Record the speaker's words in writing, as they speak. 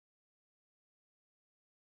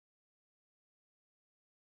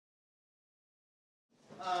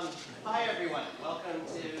Hi everyone, welcome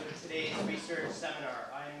to today's research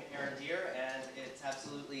seminar. I'm Aaron Deere, and it's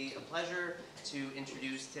absolutely a pleasure to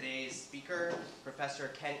introduce today's speaker, Professor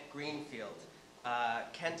Kent Greenfield.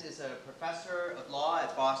 Kent is a professor of law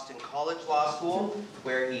at Boston College Law School,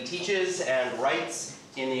 where he teaches and writes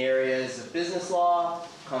in the areas of business law,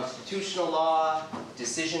 constitutional law,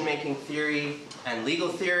 decision-making theory, and legal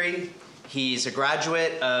theory. He's a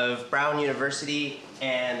graduate of Brown University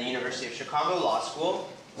and the University of Chicago Law School,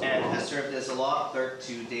 and has served as a law clerk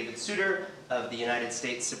to David Souter of the United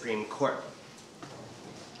States Supreme Court.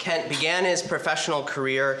 Kent began his professional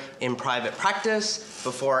career in private practice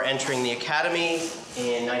before entering the academy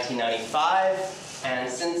in 1995, and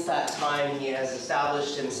since that time he has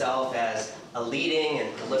established himself as a leading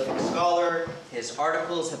and prolific scholar. His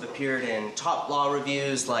articles have appeared in top law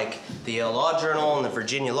reviews like the Yale Law Journal and the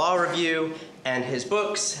Virginia Law Review, and his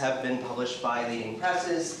books have been published by leading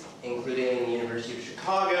presses, including the University of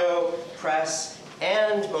Chicago Press,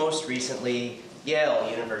 and most recently, Yale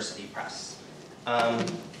University Press.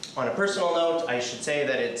 On a personal note, I should say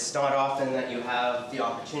that it's not often that you have the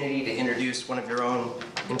opportunity to introduce one of your own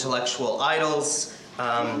intellectual idols.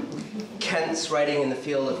 Kent's writing in the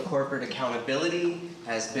field of corporate accountability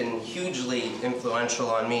has been hugely influential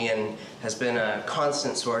on me and has been a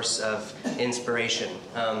constant source of inspiration.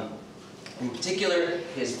 In particular,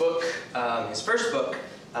 his book, his first book,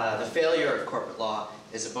 The Failure of Corporate Law,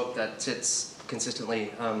 is a book that sits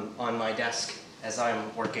consistently on my desk as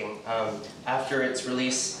I'm working. After its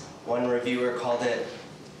release, one reviewer called it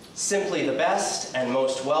simply the best and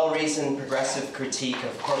most well-reasoned progressive critique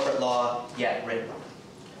of corporate law yet written.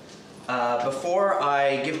 Before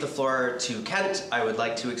I give the floor to Kent, I would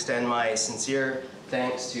like to extend my sincere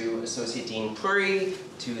thanks to Associate Dean Puri,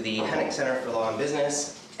 to the Hennick Center for Law and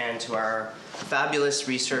Business, and to our fabulous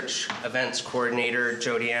research events coordinator,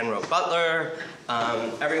 Jody Ann Rowe-Butler.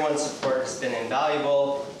 Everyone's support has been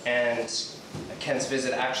invaluable, and Kent's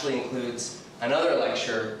visit actually includes another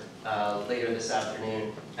lecture later this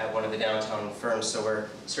afternoon at one of the downtown firms, so we're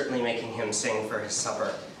certainly making him sing for his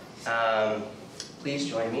supper. Please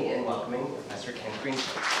join me in welcoming Professor Kent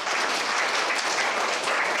Greenfield.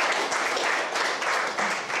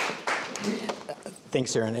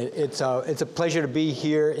 Thanks, Aaron. It's a pleasure to be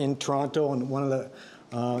here in Toronto on one of the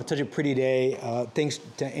such a pretty day. Thanks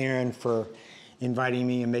to Aaron for inviting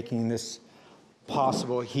me and making this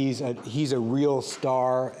possible. He's a real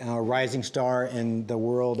star, a rising star in the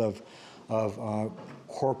world of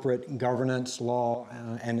corporate governance law,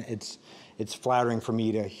 and it's flattering for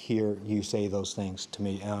me to hear you say those things to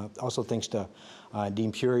me. Also, thanks to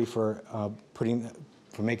Dean Puri for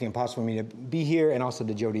making it possible for me to be here, and also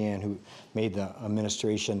to Jody Ann, who made the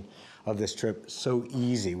administration of this trip so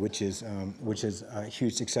easy, which is a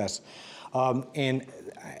huge success.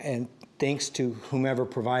 And thanks to whomever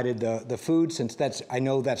provided the food, since I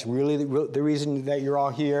know that's really the reason that you're all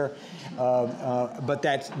here. But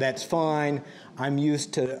that's fine. I'm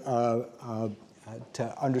used to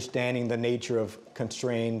understanding the nature of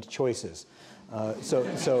constrained choices. So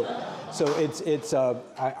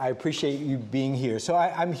I appreciate you being here. So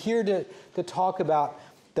I'm here to talk about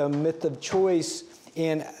the myth of choice,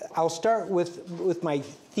 and I'll start with my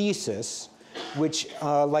thesis, which,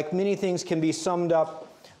 like many things, can be summed up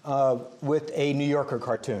with a New Yorker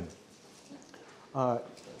cartoon.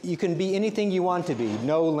 You can be anything you want to be,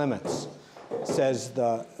 no limits, says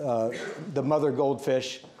the mother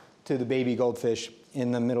goldfish to the baby goldfish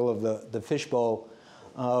in the middle of the fishbowl.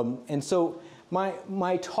 And so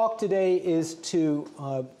my talk today is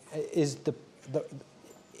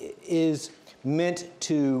meant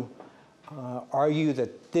to argue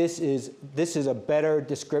that this is a better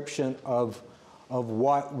description of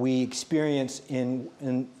what we experience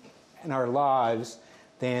in our lives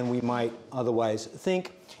than we might otherwise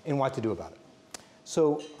think, and what to do about it.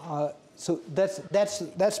 So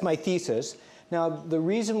that's my thesis. Now, the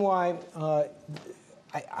reason why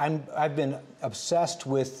I've been obsessed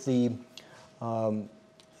with the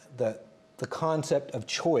concept of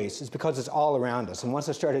choice is because it's all around us. And once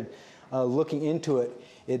I started looking into it,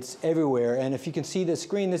 it's everywhere. And if you can see the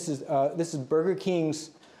screen, this is Burger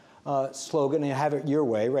King's slogan. And have it your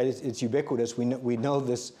way, right? It's ubiquitous. We know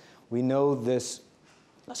this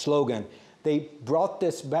slogan. They brought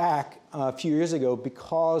this back a few years ago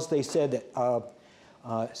because they said that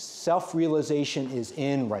self-realization is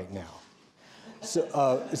in right now. So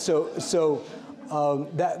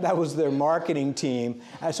that was their marketing team.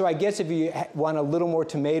 So I guess if you want a little more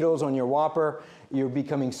tomatoes on your Whopper, you're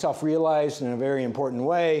becoming self-realized in a very important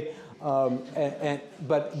way.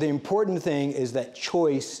 But the important thing is that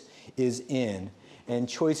choice is in. and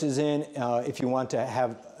choices in if you want to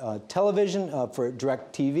have television for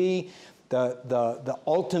DirecTV, the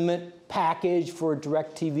ultimate package for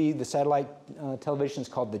DirecTV, the satellite television is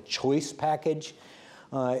called the Choice package.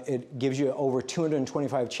 It gives you over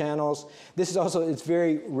 225 channels. This is also, it's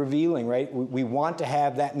very revealing, right? We want to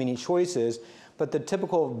have that many choices, but the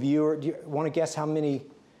typical viewer, do you want to guess how many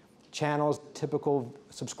channels the typical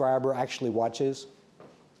subscriber actually watches?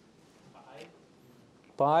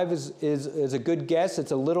 5 is a good guess.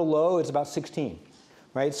 It's a little low. It's about 16,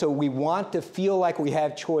 right? So we want to feel like we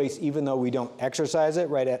have choice even though we don't exercise it,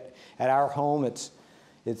 right? At our home, it's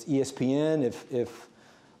ESPN if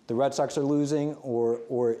the Red Sox are losing or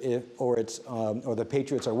the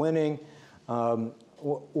Patriots are winning,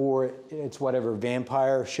 or it's whatever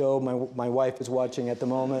vampire show my wife is watching at the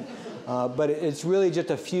moment. But it's really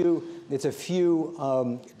just a few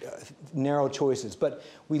narrow choices. But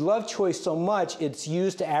we love choice so much, it's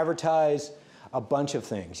used to advertise a bunch of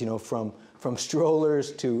things, you know, from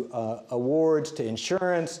strollers to awards to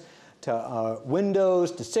insurance to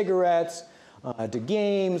windows to cigarettes to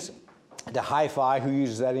games to hi-fi, who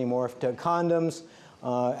uses that anymore, to condoms,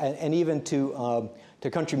 and even to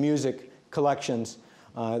country music collections,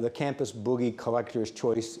 the Campus Boogie Collector's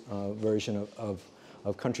Choice version of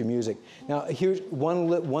country music. Now, here's one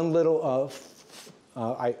little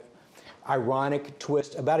ironic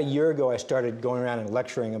twist. About a year ago, I started going around and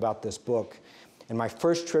lecturing about this book. And my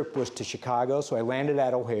first trip was to Chicago, so I landed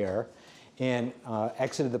at O'Hare and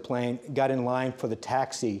exited the plane, got in line for the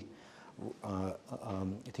taxi to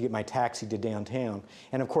get my taxi to downtown.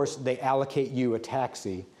 And of course, they allocate you a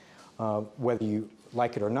taxi, whether you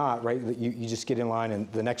like it or not, right? You just get in line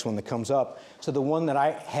and the next one that comes up. So the one that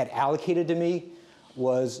I had allocated to me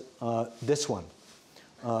was this one,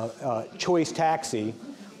 Choice Taxi,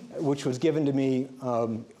 which was given to me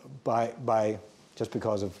by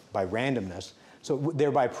randomness, so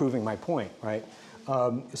thereby proving my point, right?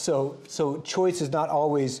 So choice is not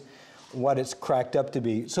always what it's cracked up to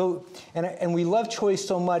be. So, and we love choice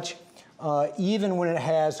so much, even when it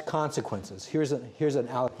has consequences. Here's an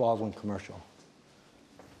Alec Baldwin commercial.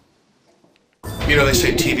 You know, they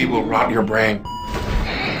say TV will rot your brain.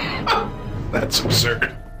 That's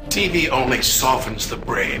absurd. TV only softens the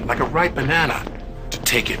brain like a ripe banana to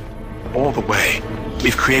take it all the way.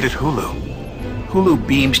 We've created Hulu. Hulu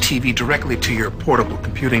beams TV directly to your portable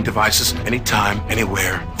computing devices anytime,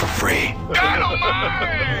 anywhere, for free.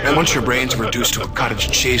 And once your brains are reduced to a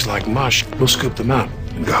cottage cheese-like mush, we'll scoop them out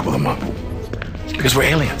and gobble them up. Because we're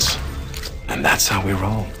aliens. And that's how we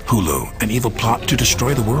roll. Hulu, an evil plot to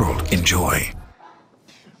destroy the world. Enjoy.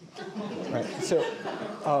 Right.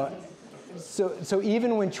 So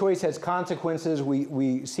even when choice has consequences,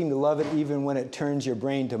 we seem to love it even when it turns your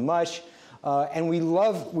brain to mush. And we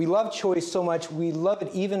love choice so much, we love it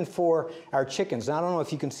even for our chickens. Now, I don't know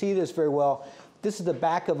if you can see this very well. This is the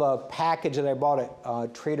back of a package that I bought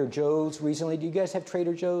at Trader Joe's recently. Do you guys have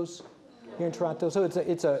Trader Joe's here in Toronto? So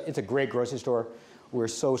it's a great grocery store. We're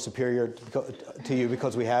so superior to you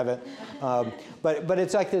because we have it. But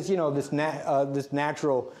it's like this, you know, this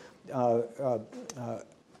natural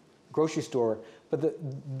grocery store. But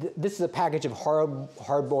this is a package of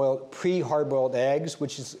pre-hard-boiled eggs,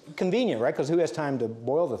 which is convenient, right? Because who has time to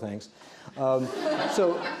boil the things? But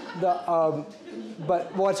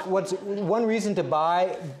what's one reason to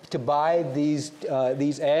buy these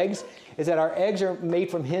eggs is that our eggs are made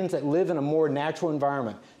from hens that live in a more natural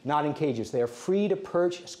environment, not in cages. They are free to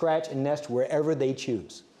perch, scratch, and nest wherever they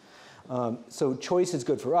choose. So choice is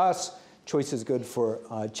good for us. Choice is good for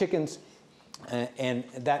chickens. And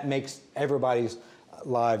that makes everybody's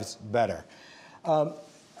lives better. Of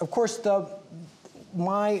course,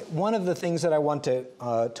 one of the things that I want to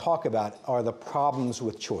talk about are the problems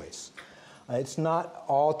with choice. It's not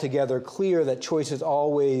altogether clear that choice is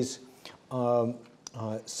always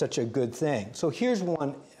such a good thing. So here's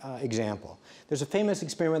one example. There's a famous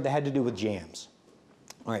experiment that had to do with jams.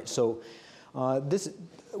 All right, so this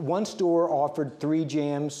one store offered 3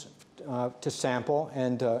 jams to sample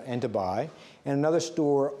and to buy, and another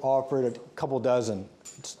store offered a couple dozen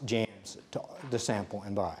jams to sample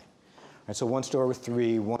and buy. All right, so one store with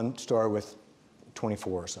 3, one store with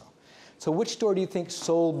 24 or so. So which store do you think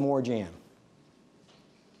sold more jam?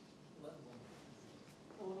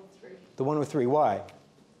 The one with 3. The one with 3. Why?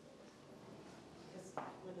 Because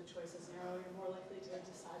when the choice is narrow, you're more likely to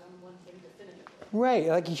decide on one thing definitively. Right,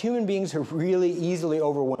 like human beings are really easily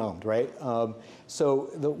overwhelmed, right? So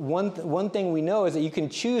the one thing we know is that you can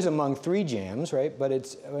choose among 3 jams, right? But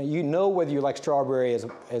it's, you know whether you like strawberry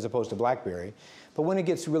as opposed to blackberry. But when it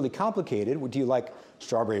gets really complicated, do you like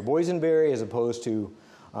strawberry boysenberry as opposed to,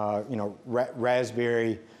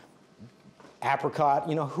 raspberry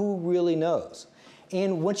apricot, who really knows?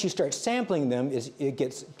 And once you start sampling them, it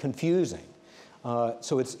gets confusing.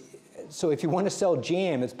 So if you want to sell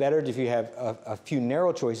jam, it's better if you have a few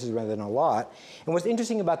narrow choices rather than a lot. And what's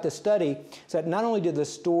interesting about this study is that not only did the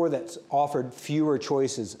store that's offered fewer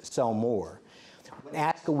choices sell more, when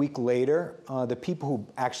asked a week later, the people who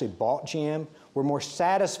actually bought jam were more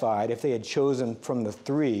satisfied if they had chosen from the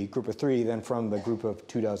group of three, than from the group of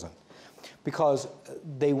 24, because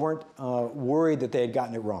they weren't worried that they had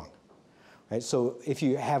gotten it wrong. Right? So if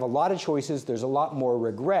you have a lot of choices, there's a lot more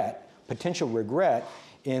regret, potential regret,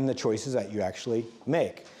 in the choices that you actually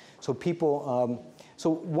make. So people,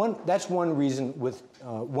 that's one reason with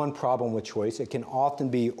one problem with choice. It can often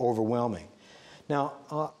be overwhelming.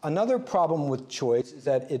 Now, another problem with choice is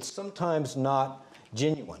that it's sometimes not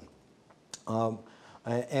genuine.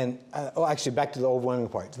 Actually, back to the overwhelming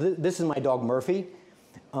part. So this is my dog Murphy,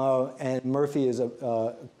 and Murphy is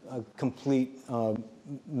a complete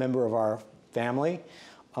member of our family.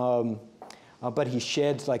 But he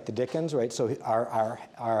sheds like the Dickens, right? So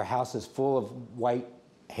our house is full of white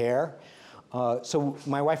hair. So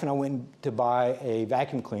my wife and I went to buy a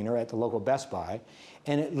vacuum cleaner at the local Best Buy,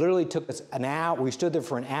 and it literally took us an hour. We stood there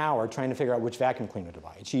for an hour trying to figure out which vacuum cleaner to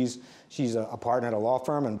buy. She's a partner at a law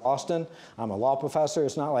firm in Boston. I'm a law professor.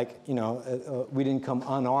 It's not like we didn't come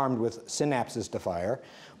unarmed with synapses to fire,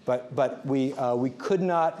 but we could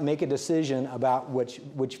not make a decision about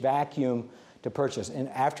which vacuum to purchase. And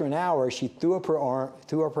after an hour, she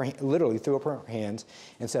literally threw up her hands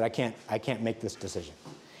and said, I can't make this decision.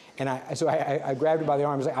 And I grabbed her by the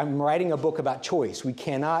arm and was like, I'm writing a book about choice. We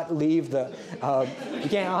cannot leave the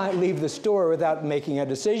store without making a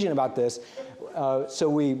decision about this. So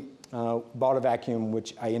we bought a vacuum,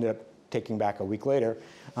 which I ended up taking back a week later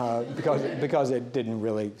because it didn't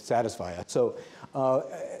really satisfy us.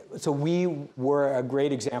 So we were a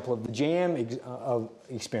great example of the jam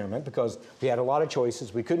experiment, because we had a lot of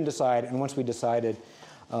choices, we couldn't decide, and once we decided,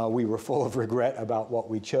 we were full of regret about what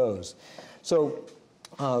we chose. So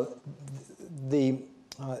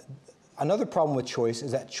another problem with choice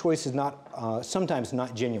is that choice is sometimes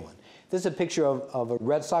not genuine. This is a picture of a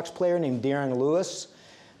Red Sox player named Darren Lewis.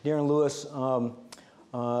 Darren Lewis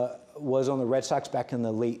was on the Red Sox back in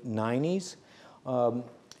the late 90s.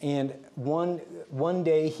 And one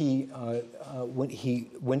day when he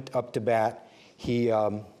went up to bat, he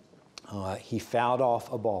fouled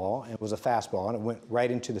off a ball, and it was a fastball, and it went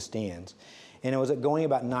right into the stands. And it was going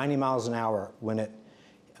about 90 miles an hour when it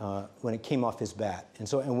came off his bat. And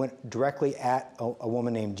so it went directly at a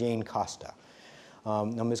woman named Jane Costa.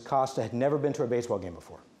 Now, Ms. Costa had never been to a baseball game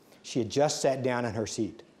before. She had just sat down in her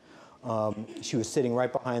seat. She was sitting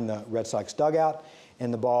right behind the Red Sox dugout,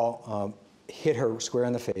 and the ball hit her square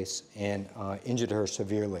in the face and injured her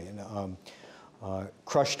severely, and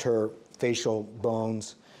crushed her facial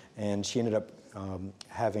bones, and she ended up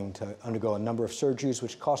having to undergo a number of surgeries,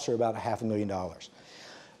 which cost her about $500,000.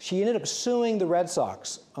 She ended up suing the Red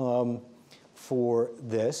Sox for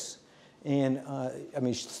this, and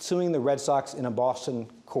suing the Red Sox in a Boston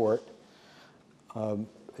court.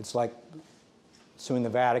 It's like suing the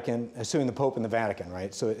Vatican, suing the Pope in the Vatican,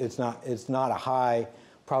 right? So it's not a high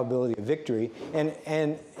probability of victory, and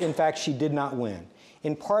in fact she did not win,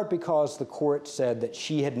 in part because the court said that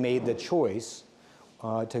she had made the choice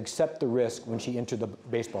to accept the risk when she entered the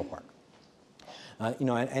baseball park.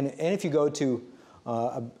 And if you go to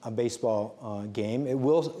a baseball game,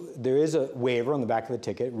 there is a waiver on the back of the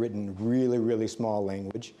ticket written in really, really small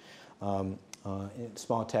language,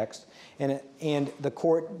 small text, and the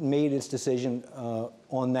court made its decision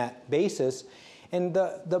on that basis. And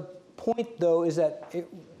the point, though, is that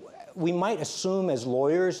we might assume as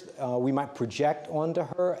lawyers, we might project onto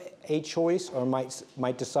her a choice, or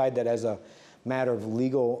might decide that as a matter of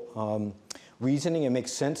legal reasoning, it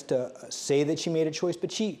makes sense to say that she made a choice.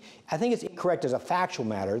 But I think it's incorrect as a factual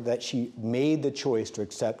matter that she made the choice to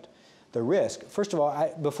accept the risk. First of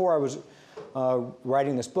all, before I was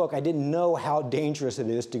writing this book, I didn't know how dangerous it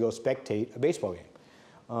is to go spectate a baseball game.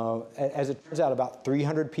 As it turns out, about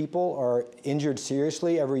 300 people are injured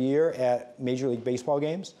seriously every year at Major League Baseball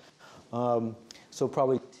games. So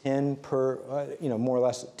probably 10 per, more or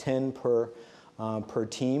less 10 per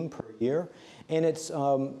team per year. And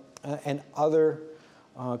and other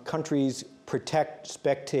countries protect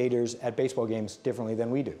spectators at baseball games differently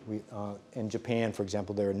than we do. In Japan, for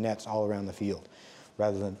example, there are nets all around the field,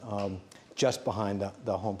 rather than just behind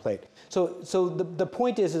the home plate. So the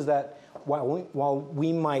point is that while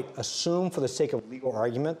we might assume for the sake of legal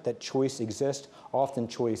argument that choice exists, often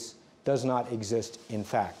choice does not exist in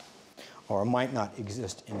fact, or might not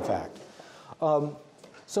exist in fact.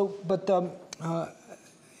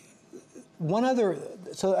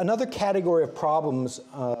 Another category of problems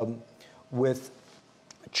with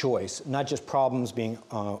choice, not just problems being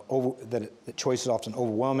that choice is often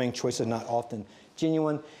overwhelming, choice is not often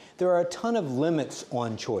genuine. There are a ton of limits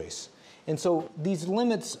on choice. And so these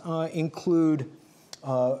limits fall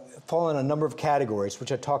in a number of categories,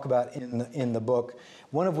 which I talk about in the book,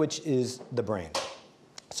 one of which is the brain.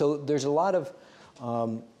 So there's a lot of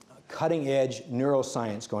cutting-edge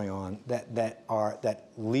neuroscience going on that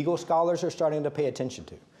legal scholars are starting to pay attention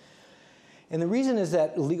to. And the reason is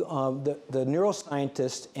that the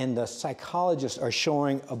neuroscientists and the psychologists are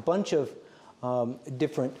showing a bunch of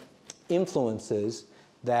different influences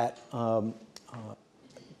that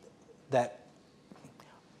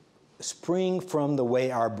spring from the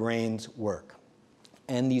way our brains work.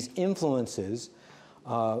 And these influences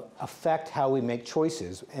affect how we make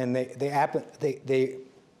choices, and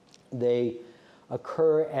they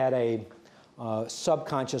occur at a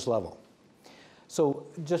subconscious level. So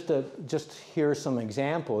just here are some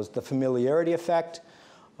examples. The familiarity effect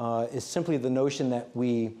is simply the notion that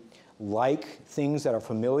we like things that are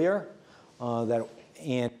familiar,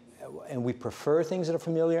 and we prefer things that are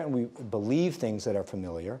familiar, and we believe things that are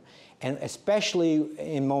familiar, and especially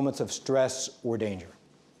in moments of stress or danger.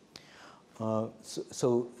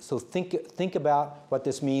 So think about what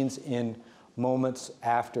this means in moments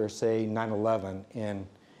after, say, 9/11 in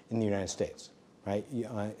the United States, right?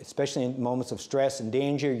 Especially in moments of stress and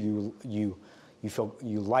danger, you feel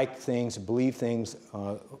you like things, believe things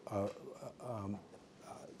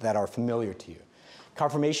that are familiar to you.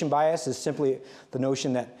 Confirmation bias is simply the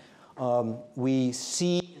notion that we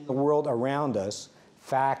see in the world around us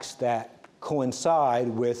facts that coincide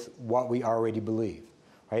with what we already believe,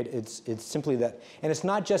 right? It's simply that, and it's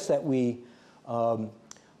not just that we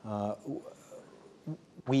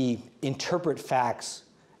interpret facts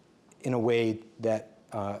in a way that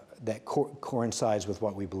coincides with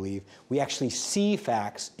what we believe. We actually see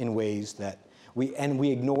facts in ways that we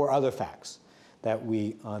ignore other facts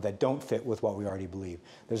that don't fit with what we already believe.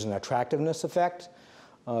 There's an attractiveness effect.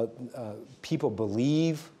 People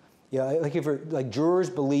believe, like jurors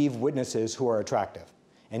believe witnesses who are attractive,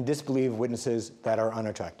 and disbelieve witnesses that are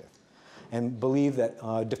unattractive, and believe that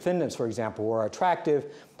defendants, for example, who are attractive,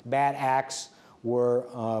 bad acts were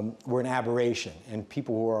an aberration, and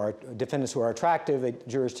defendants who are attractive,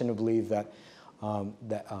 jurors tend to believe that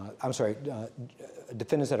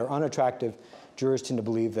defendants that are unattractive, jurors tend to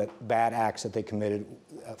believe that bad acts that they committed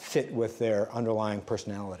fit with their underlying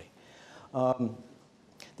personality.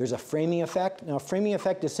 There's a framing effect. Now, a framing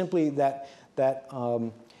effect is simply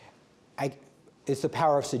it's the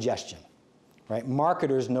power of suggestion, right?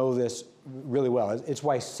 Marketers know this really well. It's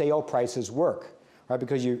why sale prices work, right?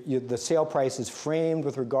 Because the sale price is framed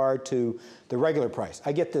with regard to the regular price.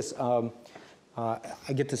 I get this catalog.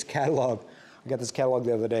 I got this catalog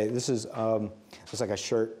the other day. This is it's like a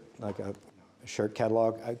shirt, shirt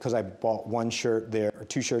catalog, because I bought one shirt there, or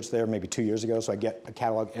two shirts there maybe 2 years ago, so I get a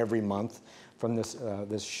catalog every month from this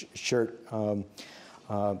shirt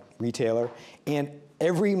retailer. And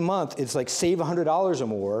every month it's like save $100 or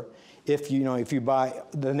more if you buy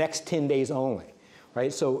the next 10 days only,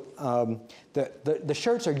 right? So the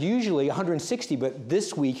shirts are usually $160, but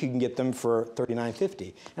this week you can get them for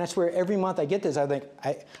 $39.50. And I swear every month I get this,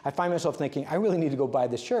 I find myself thinking, I really need to go buy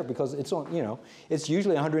this shirt because it's on, it's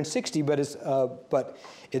usually $160, but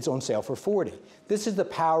it's on sale for $40. This is the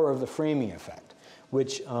power of the framing effect,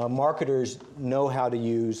 which marketers know how to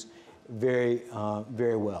use very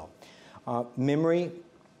well. Memory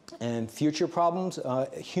and future problems.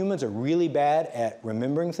 Humans are really bad at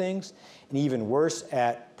remembering things, and even worse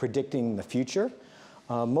at predicting the future,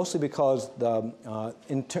 mostly because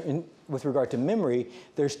with regard to memory,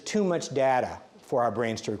 there's too much data for our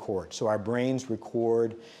brains to record. So our brains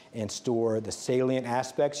record and store the salient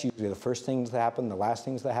aspects, usually the first things that happen, the last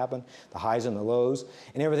things that happen, the highs and the lows,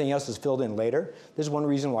 and everything else is filled in later. This is one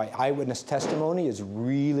reason why eyewitness testimony is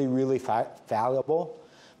really, really valuable,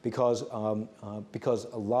 because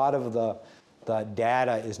a lot of the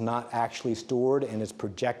data is not actually stored and is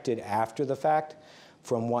projected after the fact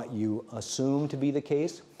from what you assume to be the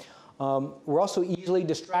case. We're also easily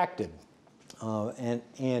distracted,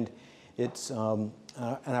 and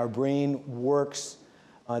our brain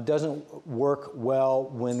doesn't work well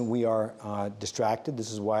when we are distracted.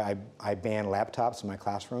 This is why I ban laptops in my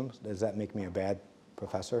classrooms. Does that make me a bad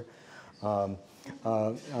professor?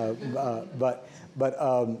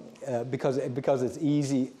 Because it's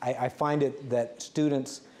easy, I find it that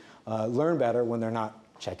students learn better when they're not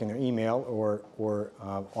checking their email or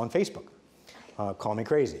on Facebook. Call me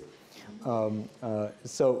crazy.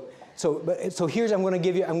 So here's I'm going to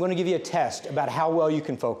give you a test about how well you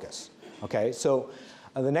can focus. Okay, so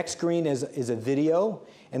the next screen is a video,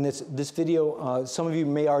 and this video, some of you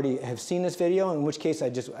may already have seen this video, in which case I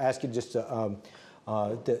just ask you just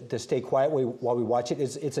to stay quiet while we watch it.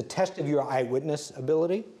 It's a test of your eyewitness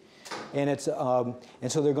ability, and and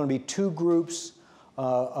so there are going to be two groups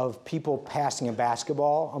of people passing a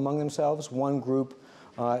basketball among themselves. One group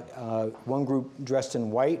dressed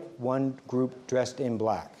in white, one group dressed in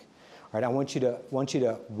black. All right, I want you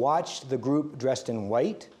to watch the group dressed in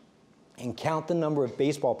white and count the number of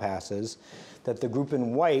baseball passes that the group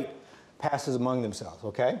in white passes among themselves,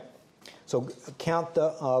 okay? So count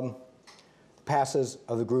the passes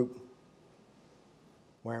of the group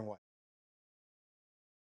wearing white.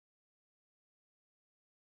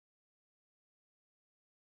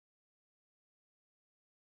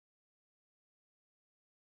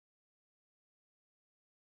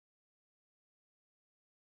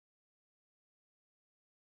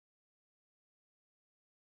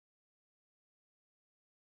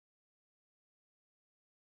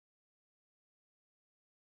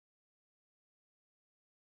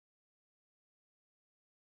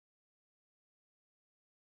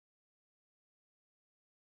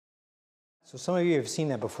 So some of you have seen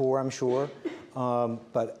that before, I'm sure.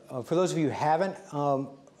 But for those of you who haven't, who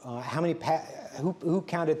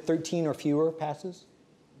counted 13 or fewer passes?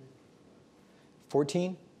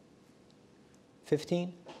 14?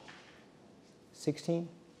 15? 16?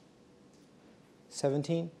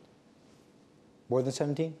 17? More than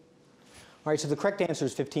 17? All right, so the correct answer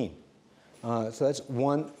is 15. So that's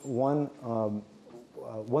one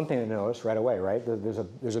thing to notice right away, right?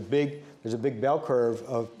 There's a big bell curve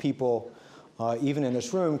of people, even in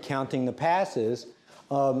this room, counting the passes.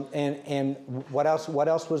 And what else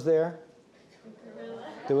was there?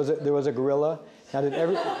 Gorilla. There was a gorilla. Now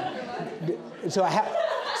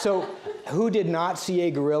so who did not see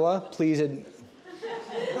a gorilla? Please.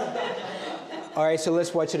 All right, so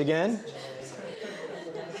let's watch it again.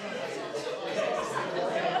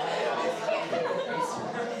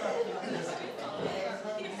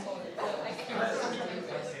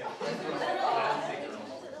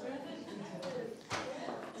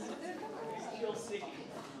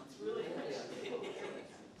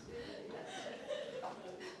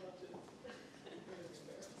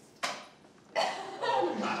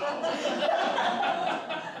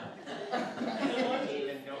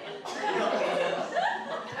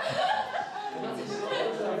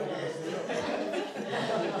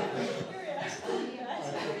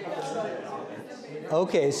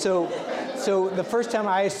 Okay, so the first time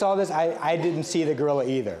I saw this, I didn't see the gorilla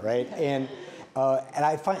either, right? And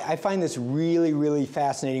I find this really, really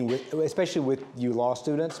fascinating, especially with you law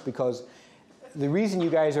students, because the reason you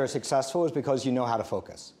guys are successful is because you know how to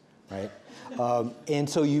focus, right? And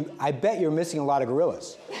so I bet you're missing a lot of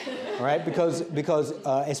gorillas, right? Because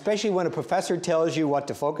especially when a professor tells you what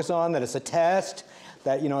to focus on, that it's a test,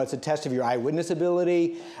 that it's a test of your eyewitness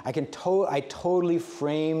ability. I totally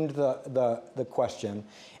framed the question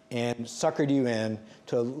and suckered you in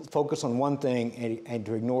to focus on one thing and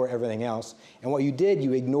to ignore everything else. And what you did,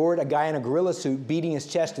 you ignored a guy in a gorilla suit beating his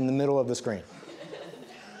chest in the middle of the screen,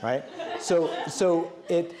 right? So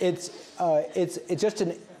it's just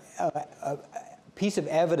a piece of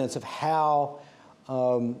evidence of how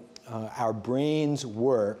our brains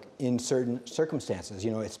work in certain circumstances.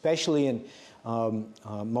 Especially in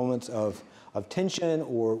moments of tension,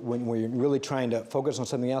 or when you're really trying to focus on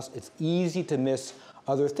something else, it's easy to miss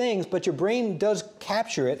other things, but your brain does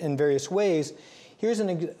capture it in various ways. Here's an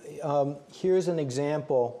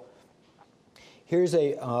example. Here's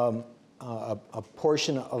a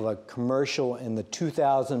portion of a commercial in the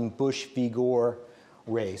 2000 Bush v. Gore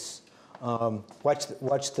race.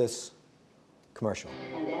 Watch this commercial.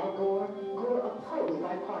 And Al Gore opposed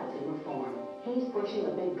bipartisan reform. He's pushing a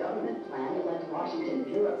big government plan to let Washington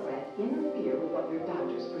bureaucrats interfere with what your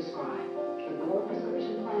doctors prescribe. The Gore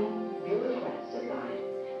prescription plan, bureaucrats decide.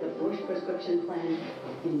 The Bush prescription plan,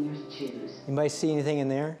 seniors choose. Anybody see anything in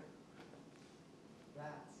there?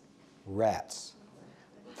 Rats.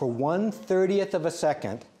 For 1/30th of a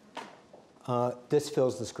second, this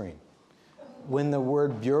fills the screen. When the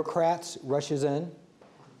word bureaucrats rushes in,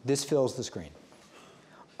 this fills the screen.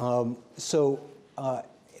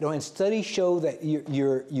 And studies show that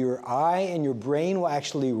your eye and your brain will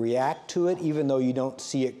actually react to it even though you don't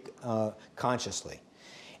see it consciously.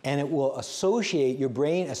 And it will associate, your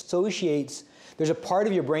brain associates, there's a part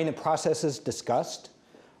of your brain that processes disgust.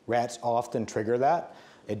 Rats often trigger that.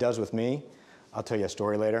 It does with me. I'll tell you a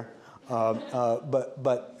story later. And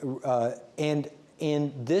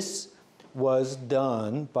this was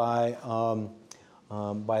done by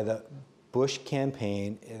the Bush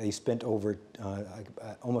campaign. They spent over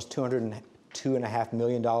almost $202.5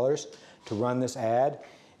 million to run this ad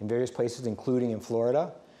in various places, including in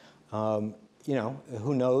Florida. You know,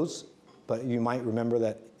 who knows? But you might remember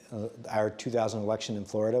that our 2000 election in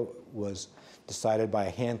Florida was decided by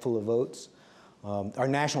a handful of votes. Our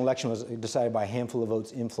national election was decided by a handful of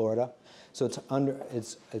votes in Florida. So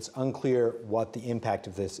it's unclear what the impact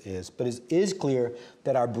of this is. But it is clear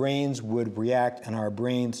that our brains would react, and our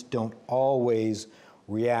brains don't always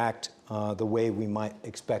react the way we might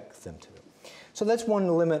expect them to. So that's one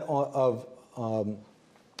limit of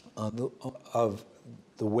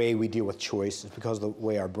the way we deal with choice, is because of the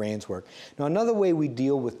way our brains work. Now, another way we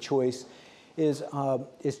deal with choice is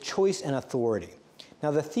choice and authority.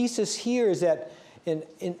 Now, the thesis here is that,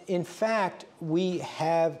 in fact, we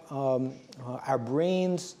have our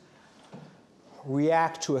brains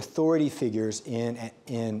react to authority figures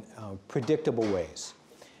in predictable ways.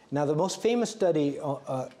 Now, the most famous study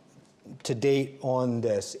to date on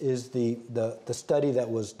this is the study that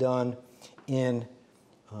was done in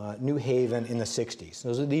New Haven in the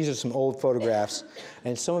 60s. These are some old photographs,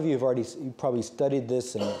 and some of you have probably studied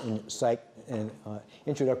this in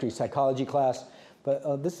introductory psychology class.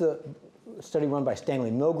 But this is a study run by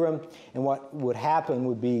Stanley Milgram, and what would happen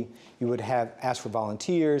would be you would ask for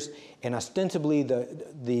volunteers, and ostensibly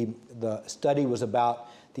the study was about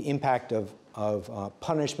the impact of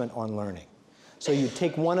punishment on learning. So you'd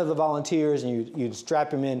take one of the volunteers and you'd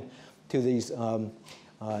strap him in to this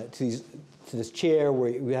chair where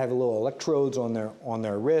you have little electrodes on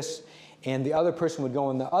their wrists, and the other person would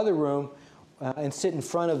go in the other room and sit in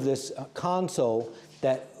front of this console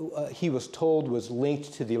that he was told was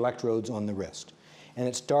linked to the electrodes on the wrist. And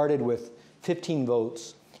it started with 15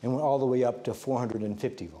 volts and went all the way up to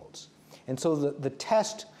 450 volts. And so the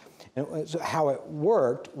test, how it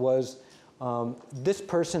worked was this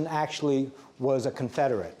person actually was a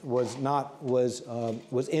Confederate, was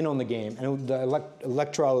in on the game, and the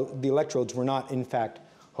electrodes were not, in fact,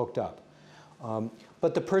 hooked up.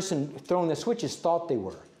 But the person throwing the switches thought they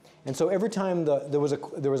were. And so every time there was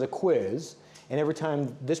a quiz, and every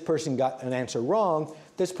time this person got an answer wrong,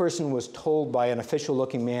 this person was told by an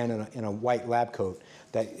official-looking man in a white lab coat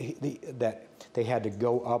that they had to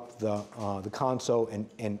go up the console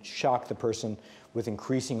and shock the person with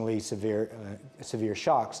increasingly severe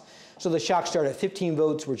shocks. So the shocks start at 15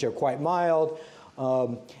 volts, which are quite mild,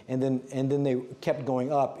 and then they kept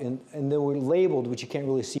going up, and they were labeled, which you can't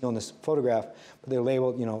really see on this photograph, but they're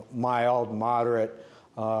labeled, you know, mild, moderate,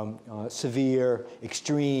 severe,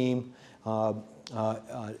 extreme,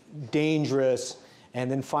 dangerous,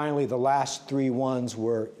 and then finally the last three ones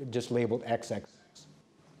were just labeled XX.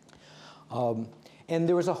 And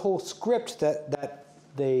there was a whole script that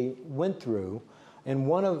they went through,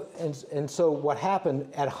 and so what happened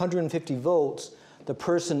at 150 volts, the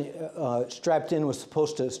person strapped in was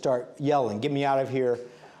supposed to start yelling, "Get me out of here,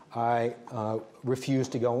 I refuse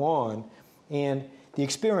to go on." And the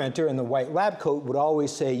experimenter in the white lab coat would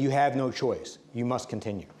always say, "You have no choice, you must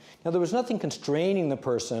continue." Now, there was nothing constraining the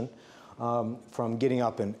person from getting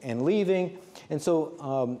up and leaving, and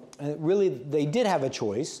so really they did have a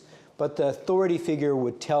choice, but the authority figure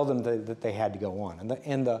would tell them that they had to go on.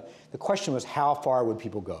 And the question was, how far would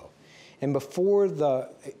people go? And before the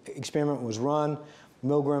experiment was run,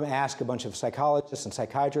 Milgram asked a bunch of psychologists and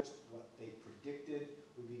psychiatrists what they predicted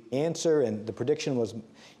would be the answer, and the prediction was, you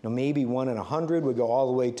know, maybe 1 in 100 would go all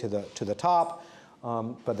the way to the top,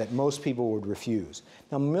 but that most people would refuse.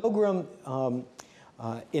 Now, Milgram,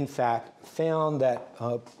 in fact, found that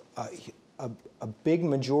a big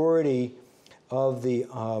majority of the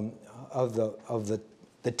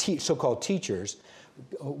so-called teachers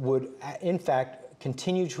would, in fact,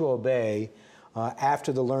 continue to obey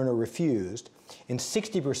after the learner refused, and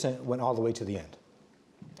 60% went all the way to the end,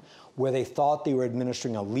 where they thought they were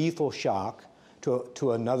administering a lethal shock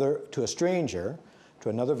to a stranger, to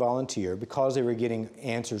another volunteer, because they were getting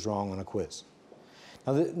answers wrong on a quiz.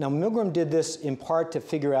 Now Milgram did this in part to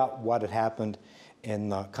figure out what had happened in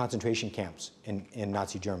the concentration camps in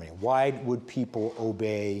Nazi Germany. Why would people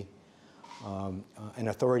obey an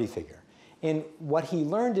authority figure? And what he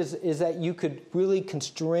learned is that you could really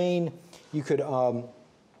constrain, you could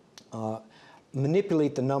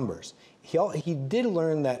manipulate the numbers. He did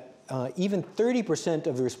learn that even 30%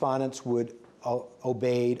 of the respondents would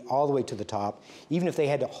obeyed all the way to the top, even if they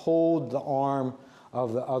had to hold the arm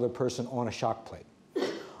of the other person on a shock plate.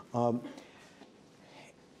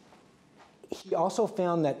 He also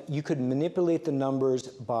found that you could manipulate the numbers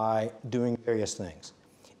by doing various things.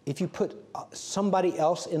 If you put somebody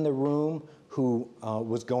else in the room who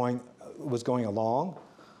was going along,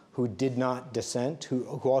 who did not dissent, who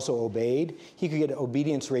also obeyed, he could get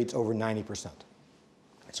obedience rates over 90%.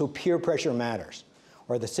 So peer pressure matters,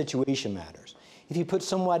 or the situation matters. If you put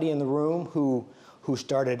somebody in the room who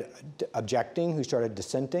started objecting, who started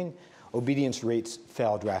dissenting, obedience rates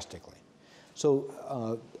fell drastically.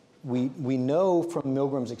 So we know from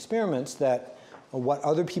Milgram's experiments that what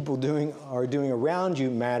other people are doing around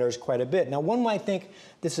you matters quite a bit. Now, one might think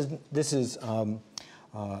this is an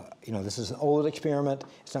old experiment.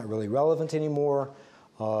 It's not really relevant anymore.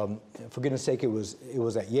 For goodness sake, it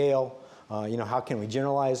was at Yale. How can we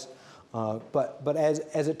generalize? But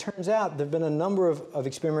as it turns out, there have been a number of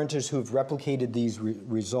experimenters who've replicated these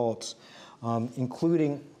results,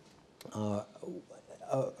 including a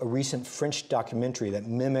recent French documentary that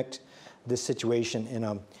mimicked this situation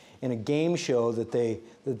in a game show that they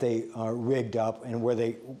rigged up, and where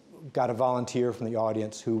they got a volunteer from the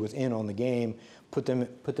audience who was in on the game, put him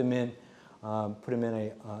in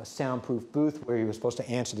a soundproof booth where he was supposed to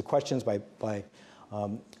answer the questions by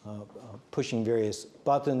pushing various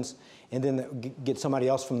buttons, and then get somebody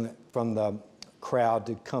else from the crowd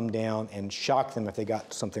to come down and shock them if they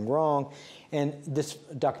got something wrong. And this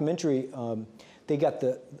documentary, they got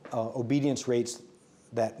the obedience rates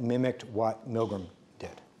that mimicked what Milgram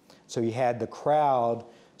did. So you had the crowd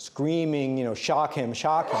screaming, shock him,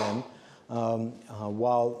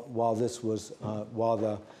 while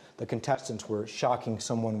the contestants were shocking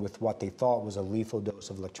someone with what they thought was a lethal dose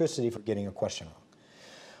of electricity for getting a question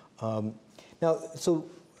wrong.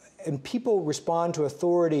 And people respond to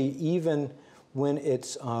authority even when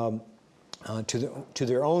it's to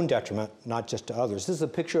their own detriment, not just to others. This is a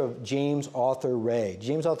picture of James Arthur Ray.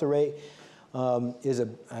 James Arthur Ray is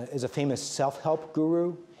a famous self-help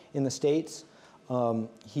guru in the States.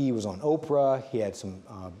 He was on Oprah. He had some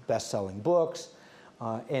best-selling books.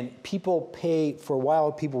 And for a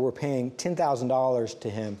while, people were paying $10,000 to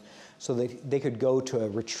him so that they could go to a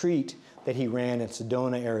retreat that he ran in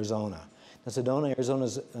Sedona, Arizona. Now, Sedona, Arizona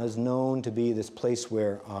is known to be this place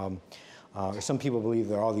where some people believe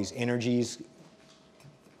there are all these energies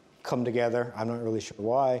come together. I'm not really sure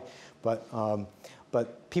why, but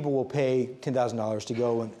people will pay $10,000 to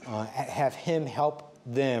go and have him help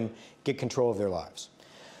them get control of their lives.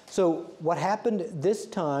 So what happened this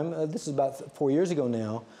time, this is about 4 years ago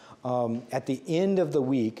now, at the end of the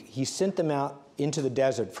week, he sent them out into the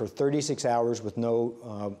desert for 36 hours with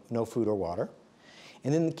no food or water,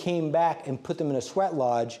 and then came back and put them in a sweat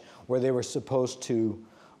lodge where they were supposed to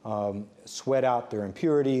sweat out their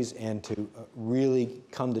impurities and to really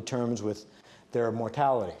come to terms with their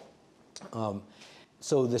mortality.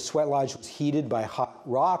 So the sweat lodge was heated by hot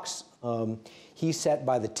rocks. He sat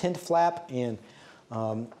by the tent flap and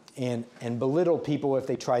belittled people if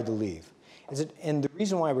they tried to leave. And the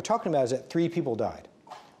reason why we're talking about it is that 3 people died.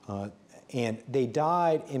 And they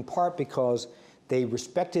died in part because they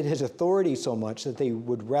respected his authority so much that they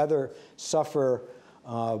would rather suffer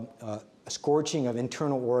a scorching of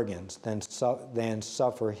internal organs than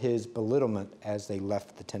suffer his belittlement as they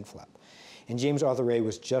left the tent flap. And James Arthur Ray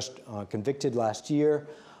was just convicted last year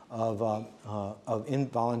of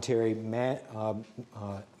involuntary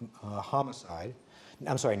homicide.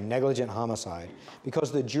 I'm sorry, negligent homicide,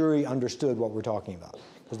 because the jury understood what we're talking about.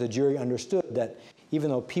 Because the jury understood that even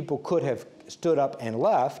though people could have stood up and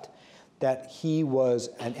left, that he was,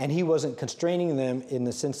 and he wasn't constraining them in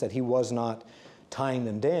the sense that he was not tying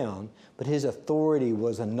them down, but his authority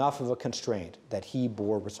was enough of a constraint that he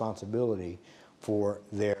bore responsibility for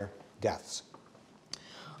their deaths.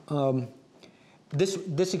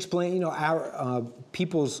 This explains, our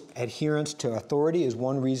people's adherence to authority is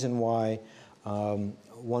one reason why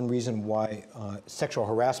sexual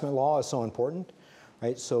harassment law is so important,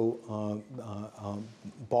 right? So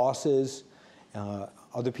bosses,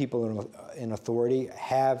 other people in authority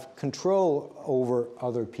have control over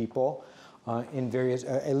other people in various,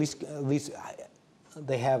 at least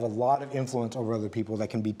they have a lot of influence over other people that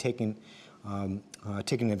can be taken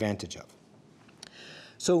advantage of.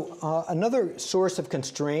 So another source of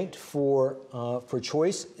constraint for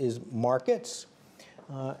choice is markets,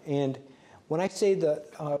 and when I say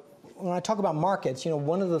when I talk about markets,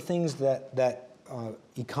 one of the things that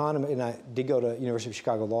economy, and I did go to University of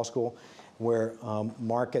Chicago Law School, where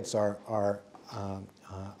markets are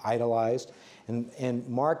idolized, and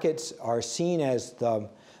markets are seen as the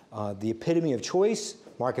epitome of choice.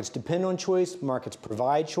 Markets depend on choice. Markets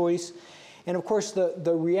provide choice, and of course,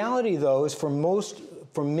 the reality though is for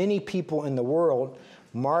many people in the world,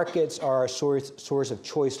 markets are a source of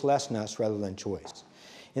choicelessness rather than choice,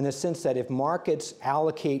 in the sense that if markets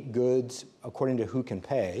allocate goods according to who can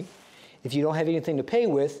pay, if you don't have anything to pay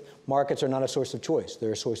with, markets are not a source of choice.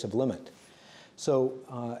 They're a source of limit.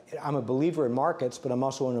 So I'm a believer in markets, but I'm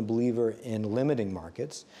also a believer in limiting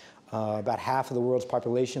markets. About half of the world's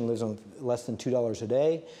population lives on less than $2 a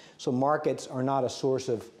day. So markets are not a source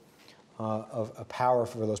of power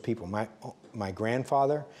for those people. My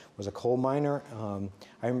grandfather was a coal miner.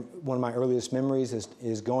 One of my earliest memories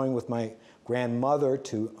is going with my grandmother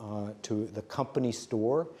to the company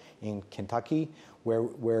store in Kentucky,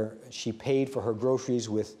 where she paid for her groceries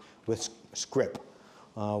with scrip,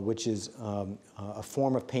 which is a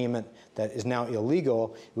form of payment that is now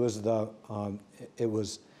illegal. It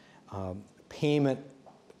was payment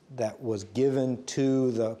that was given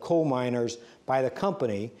to the coal miners by the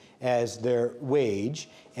company as their wage,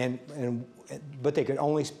 but they could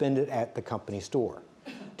only spend it at the company store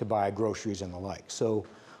to buy groceries and the like. So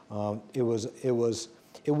it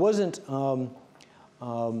wasn't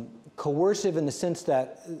coercive in the sense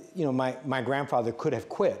that my grandfather could have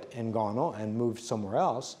quit and gone on and moved somewhere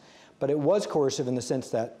else, but it was coercive in the sense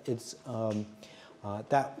that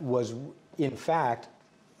that was in fact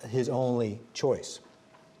his only choice.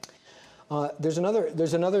 There's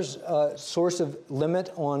another source of limit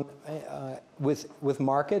on with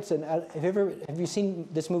markets. And have you seen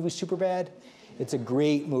this movie Superbad? It's a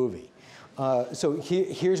great movie. So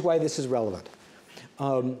here's why this is relevant.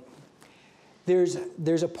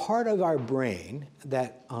 There's a part of our brain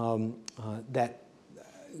that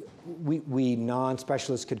we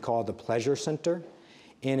non-specialists could call the pleasure center,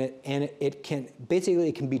 and it can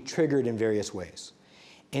be triggered in various ways.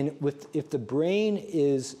 And if the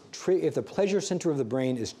pleasure center of the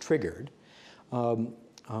brain is triggered,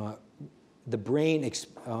 the brain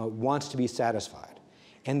wants to be satisfied,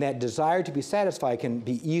 and that desire to be satisfied can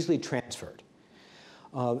be easily transferred.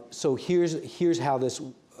 So here's how this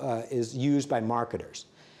is used by marketers.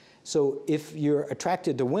 So if you're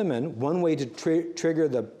attracted to women, one way to trigger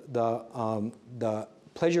the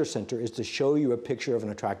pleasure center is to show you a picture of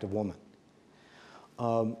an attractive woman.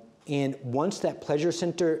 And once that pleasure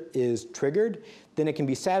center is triggered, then it can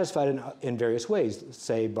be satisfied in various ways,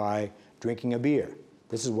 say by drinking a beer.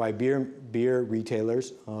 This is why beer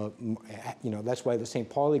retailers, that's why the St.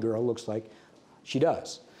 Pauli girl looks like she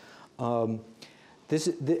does. What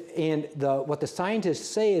the scientists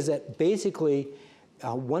say is that basically,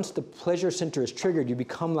 once the pleasure center is triggered, you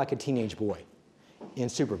become like a teenage boy in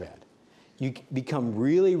Superbad. You become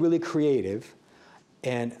really, really creative,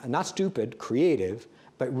 and not stupid, creative,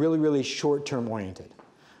 but really, really short-term oriented,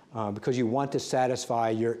 because you want to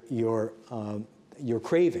satisfy your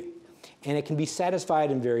craving. And it can be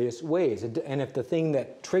satisfied in various ways. And if the thing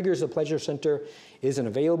that triggers the pleasure center isn't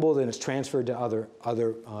available, then it's transferred to other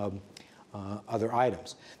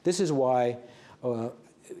items. This is why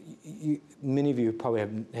many of you probably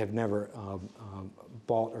have never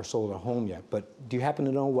bought or sold a home yet. But do you happen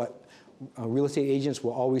to know what real estate agents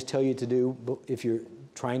will always tell you to do if you're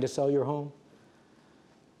trying to sell your home?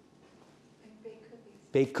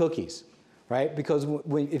 Bake cookies, right? Because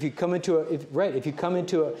if you come into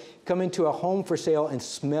a home for sale and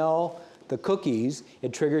smell the cookies,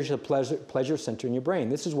 it triggers the pleasure center in your brain.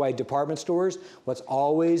 This is why department stores, what's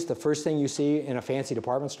always the first thing you see in a fancy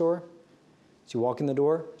department store, as you walk in the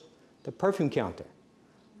door, the perfume counter,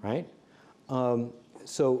 right?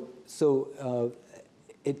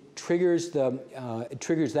 It triggers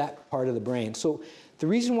that part of the brain. So the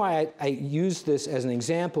reason why I use this as an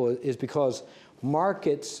example is because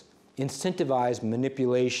markets incentivize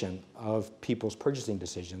manipulation of people's purchasing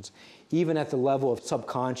decisions, even at the level of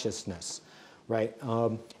subconsciousness, right?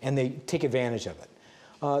 And they take advantage of it.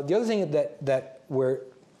 The other thing that where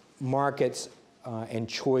markets and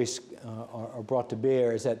choice are brought to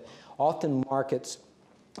bear is that often markets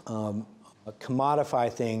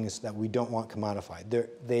commodify things that we don't want commodified.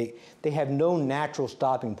 They have no natural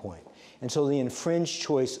stopping point, and so they infringe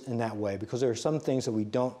choice in that way because there are some things that we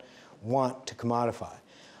don't want to commodify.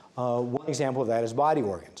 One example of that is body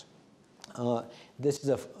organs. This is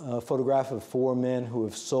a photograph of 4 men who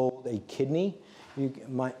have sold a kidney. You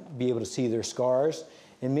might be able to see their scars.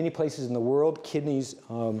 In many places in the world, kidneys,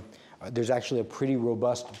 there's actually a pretty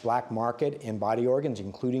robust black market in body organs,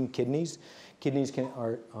 including kidneys. Kidneys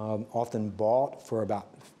are often bought for about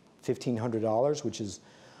 $1,500, which is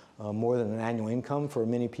more than an annual income for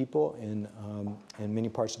many people in many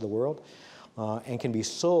parts of the world. And can be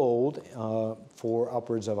sold for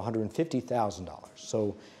upwards of $150,000.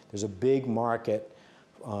 So there's a big market,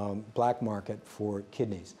 black market for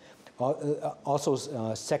kidneys.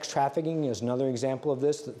 Also, sex trafficking is another example of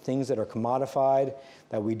this, things that are commodified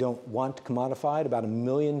that we don't want commodified. About 1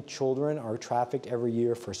 million children are trafficked every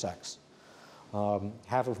year for sex,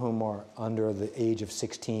 half of whom are under the age of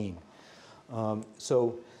 16.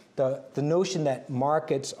 So the notion that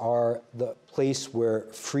markets are the place where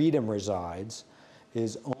freedom resides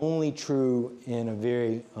is only true in a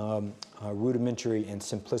very rudimentary and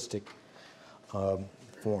simplistic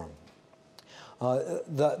form.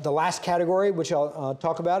 The last category, which I'll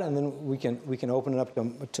talk about, and then we can open it up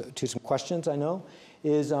to some questions, I know,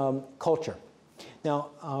 is culture. Now,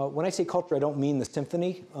 when I say culture, I don't mean the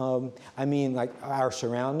symphony. I mean like our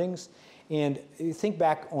surroundings. And you think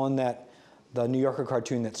back on the New Yorker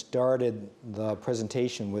cartoon that started the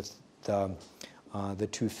presentation with the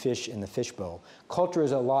two fish in the fishbowl. Culture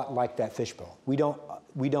is a lot like that fishbowl. We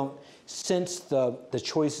don't sense the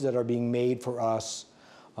choices that are being made for us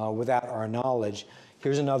without our knowledge.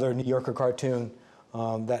 Here's another New Yorker cartoon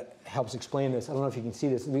that helps explain this. I don't know if you can see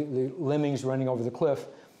this. The lemmings running over the cliff,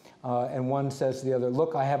 and one says to the other,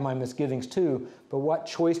 "Look, I have my misgivings too, but what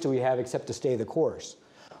choice do we have except to stay the course?"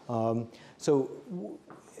 So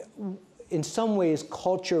in some ways,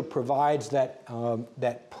 culture provides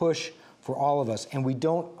that push for all of us, and we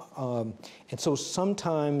don't. And so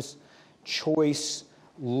sometimes choice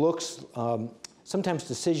looks. Sometimes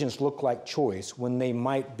decisions look like choice when they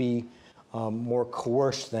might be more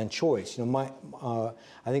coerced than choice. You know,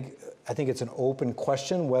 I think it's an open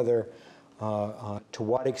question whether, to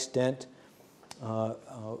what extent,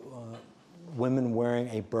 women wearing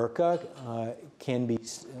a burqa can be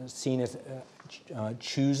seen as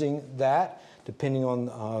choosing that, depending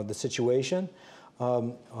on the situation.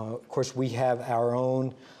 Of course, we have our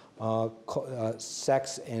own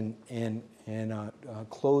sex and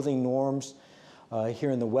clothing norms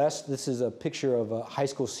here in the West. This is a picture of a high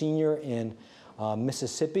school senior in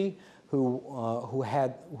Mississippi who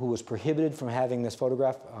was prohibited from having this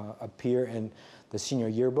photograph appear in the senior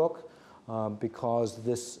yearbook because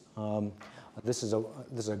this is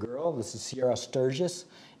a girl. This is Sierra Sturgis,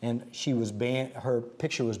 and she was banned. Her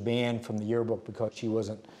picture was banned from the yearbook because she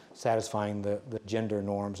wasn't satisfying the gender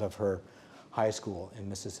norms of her high school in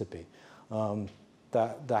Mississippi.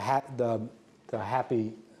 The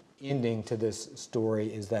happy ending to this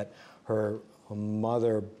story is that her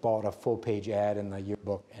mother bought a full-page ad in the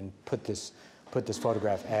yearbook and put this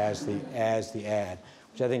photograph as the ad,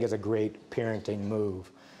 which I think is a great parenting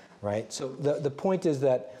move, right? So the point is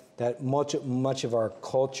that much of our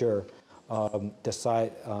culture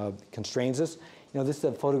constrains us. You know, this is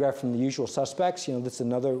a photograph from The Usual Suspects. You know, this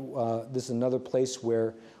is another place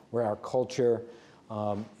where our culture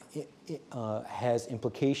has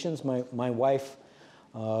implications. My wife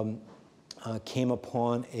came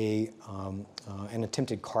upon an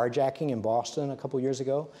attempted carjacking in Boston a couple years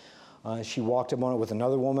ago. She walked up on it with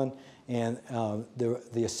another woman, and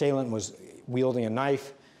the assailant was wielding a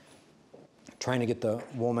knife, trying to get the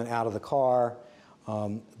woman out of the car.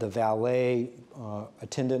 The valet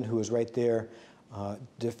attendant, who was right there,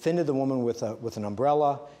 defended the woman with an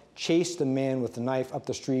umbrella, chased the man with the knife up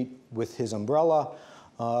the street with his umbrella,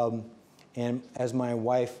 and as my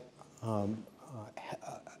wife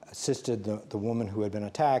assisted the woman who had been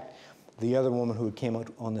attacked, the other woman who came out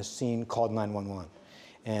on the scene called 911.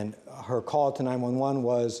 And her call to 911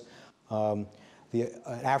 was an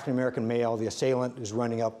African-American male, the assailant, is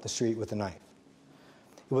running up the street with a knife.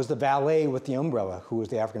 It was the valet with the umbrella who was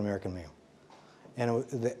the African-American male.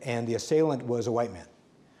 And the assailant was a white man.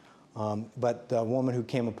 But the woman who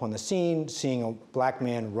came upon the scene, seeing a black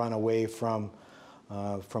man run away from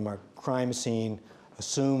a crime scene,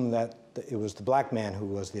 assumed that it was the black man who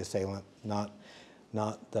was the assailant, not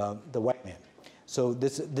the white man. So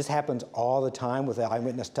this happens all the time with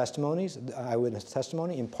eyewitness testimony,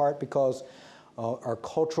 in part because our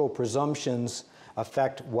cultural presumptions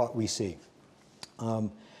affect what we see.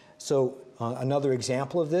 Another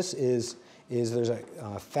example of this is there's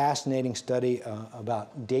a fascinating study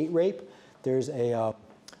about date rape. There's a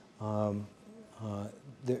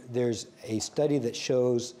study that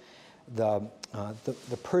shows the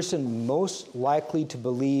person most likely to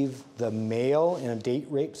believe the male in a date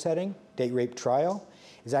rape setting, date rape trial,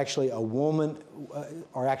 is actually a woman,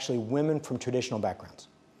 are actually women from traditional backgrounds.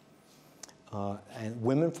 And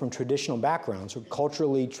women from traditional backgrounds, or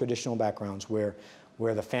culturally traditional backgrounds, where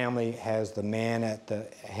the family has the man at the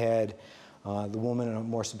head, the woman in a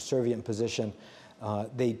more subservient position,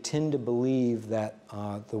 they tend to believe that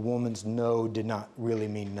the woman's no did not really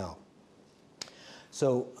mean no.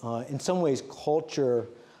 So in some ways, culture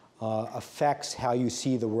affects how you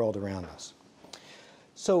see the world around us.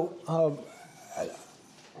 So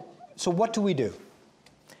what do we do?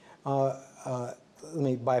 Let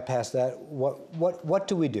me bypass that. What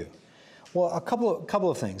do we do? Well, a couple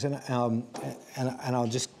of things, and I'll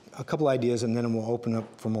just a couple ideas, and then we'll open up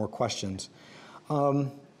for more questions.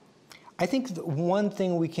 I think one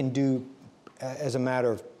thing we can do as a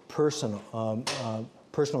matter of personal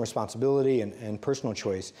responsibility and personal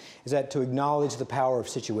choice is that to acknowledge the power of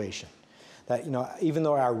situation. That, even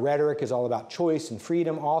though our rhetoric is all about choice and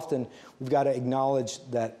freedom, often we've got to acknowledge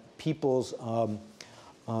that people's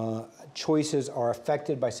choices are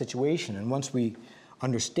affected by situation. And once we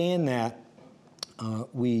understand that,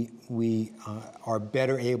 we are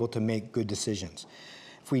better able to make good decisions.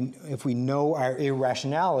 If we know our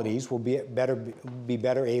irrationalities, we'll be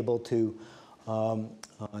better able to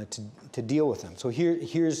deal with them. So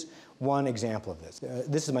here's one example of this.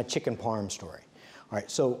 This is my chicken parm story. All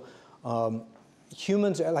right, so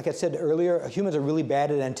humans, like I said earlier, humans are really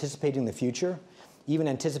bad at anticipating the future, even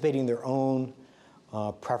anticipating their own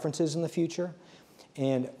preferences in the future.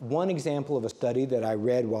 And one example of a study that I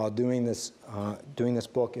read while doing this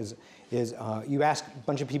book is you ask a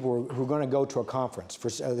bunch of people who are going to go to a conference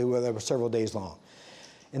that were several days long,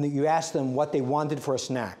 and you ask them what they wanted for a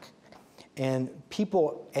snack. And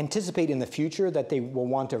people anticipate in the future that they will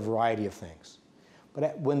want a variety of things.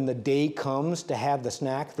 But when the day comes to have the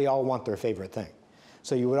snack, they all want their favorite thing.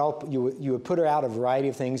 So you would put out a variety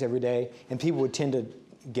of things every day, and people would tend to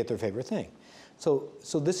get their favorite thing. So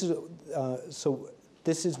this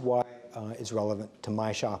is why it's relevant to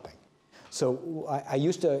my shopping. So I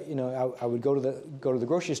used to, I would go to the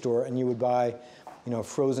grocery store, and you would buy,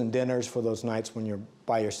 frozen dinners for those nights when you're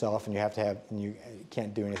by yourself and you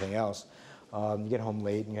can't do anything else. You get home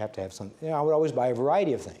late and you have to have some. I would always buy a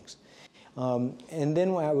variety of things. And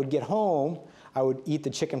then when I would get home, I would eat the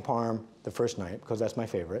chicken parm the first night because that's my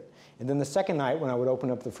favorite. And then the second night, when I would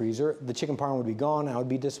open up the freezer, the chicken parm would be gone, and I would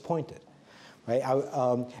be disappointed. Right?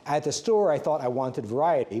 At the store, I thought I wanted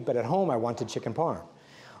variety, but at home, I wanted chicken parm.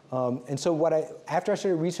 And so after I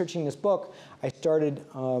started researching this book, I started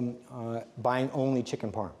buying only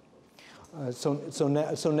chicken parm. So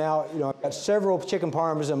now I've got several chicken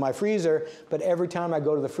parms in my freezer, but every time I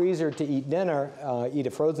go to the freezer to eat dinner, eat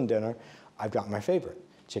a frozen dinner, I've got my favorite,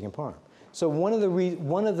 chicken parm. So one of the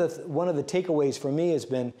takeaways for me has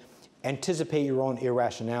been anticipate your own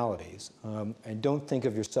irrationalities, and don't think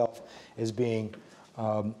of yourself as being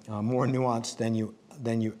more nuanced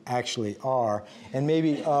than you actually are, and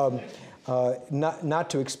maybe not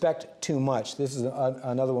to expect too much. This is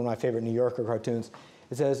another one of my favorite New Yorker cartoons.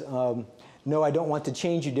 It says, "No, I don't want to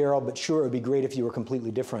change you, Daryl, but sure, it would be great if you were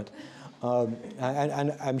completely different."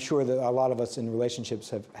 And I'm sure that a lot of us in relationships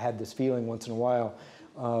have had this feeling once in a while,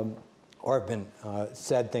 or have been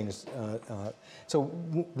said things. So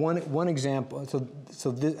one example.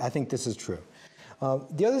 So I think this is true.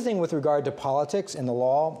 The other thing with regard to politics and the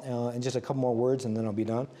law, and just a couple more words, and then I'll be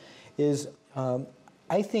done, is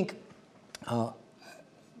I think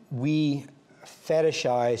we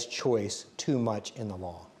fetishize choice too much in the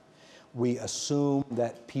law. We assume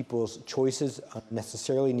that people's choices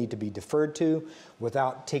necessarily need to be deferred to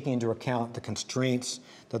without taking into account the constraints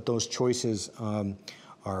that those choices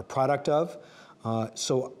are a product of.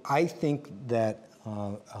 So I think that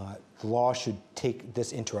law should take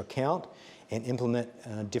this into account and implement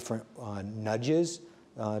different nudges,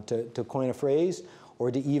 to coin a phrase, or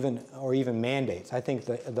even mandates. I think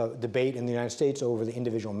the debate in the United States over the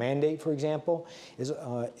individual mandate, for example, is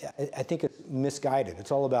I think it's misguided.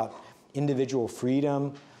 It's all about individual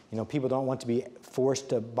freedom. People don't want to be forced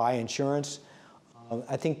to buy insurance.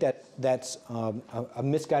 I think that's a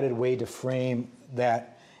misguided way to frame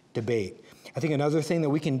that debate. I think another thing that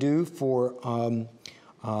we can do for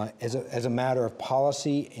as a matter of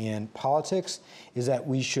policy and politics is that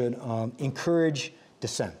we should encourage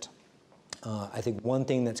dissent. I think one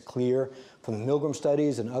thing that's clear from the Milgram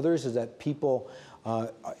studies and others is that people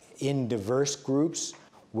in diverse groups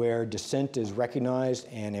where dissent is recognized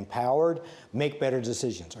and empowered make better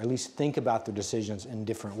decisions, or at least think about their decisions in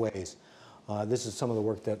different ways. This is some of the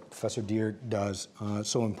work that Professor Deere does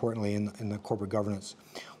so importantly in the corporate governance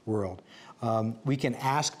world. We can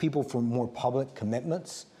ask people for more public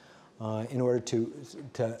commitments in order to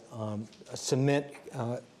cement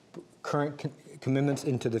current commitments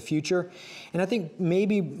into the future. And I think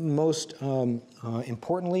maybe most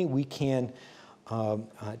importantly, we can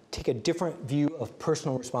take a different view of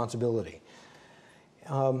personal responsibility.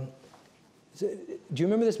 Do you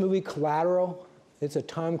remember this movie, Collateral? It's a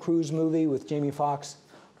Tom Cruise movie with Jamie Foxx.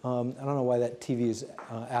 I don't know why that TV is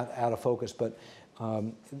out of focus, but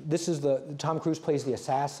this is Tom Cruise plays the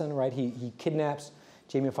assassin, right? He kidnaps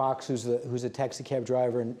Jamie Foxx, who's a taxi cab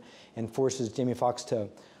driver, and forces Jamie Foxx to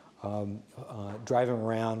drive him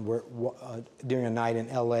around during a night in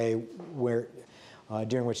L.A.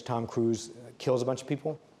 During which Tom Cruise kills a bunch of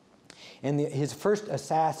people. And his first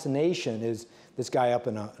assassination is this guy up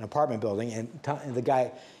in an apartment building, and the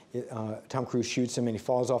guy, Tom Cruise shoots him, and he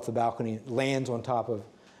falls off the balcony, lands on top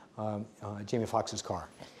Jamie Foxx's car.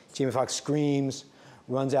 Jamie Foxx screams,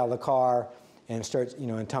 runs out of the car, and starts,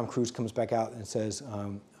 and Tom Cruise comes back out and says,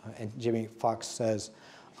 and Jamie Foxx says,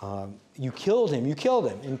 you killed him, you killed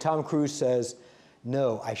him. And Tom Cruise says,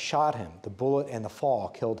 no, I shot him. The bullet and the fall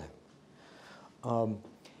killed him.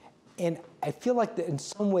 And I feel like that in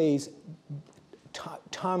some ways,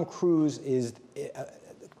 Tom Cruise's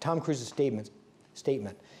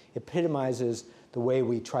statement epitomizes the way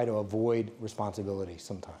we try to avoid responsibility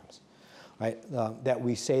sometimes, right? That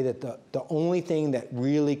we say that the only thing that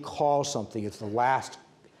really caused something is the last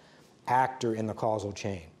actor in the causal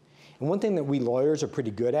chain. And one thing that we lawyers are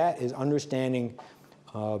pretty good at is understanding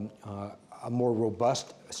a more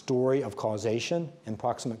robust story of causation and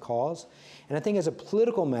proximate cause. And I think as a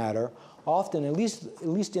political matter, often, at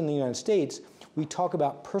least in the United States, we talk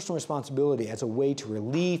about personal responsibility as a way to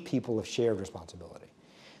relieve people of shared responsibility.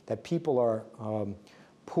 That people are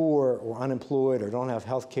poor or unemployed or don't have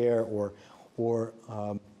health care or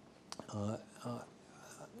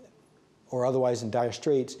otherwise in dire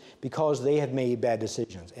straits because they have made bad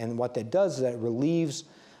decisions. And what that does is that it relieves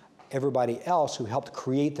everybody else who helped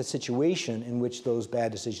create the situation in which those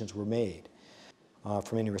bad decisions were made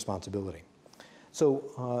from any responsibility.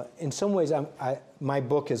 So in some ways, my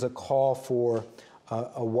book is a call for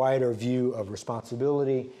a wider view of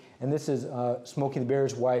responsibility. And this is Smokey the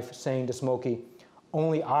Bear's wife saying to Smokey,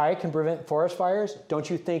 only I can prevent forest fires? Don't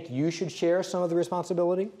you think you should share some of the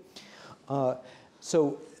responsibility?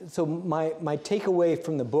 So my takeaway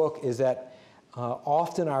from the book is that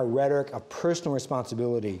often our rhetoric of personal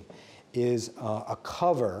responsibility is a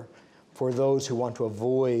cover for those who want to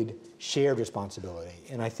avoid shared responsibility.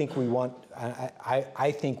 And I think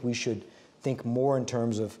I think we should think more in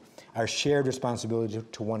terms of our shared responsibility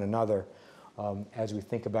to one another as we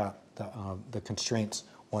think about the constraints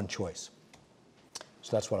on choice.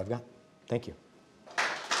 So that's what I've got. Thank you.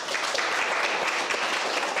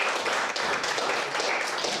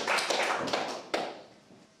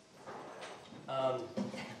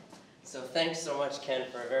 So thanks so much, Ken,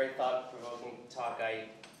 for a very thought-provoking talk. I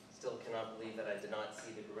still cannot believe that I did not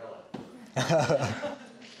see the gorilla.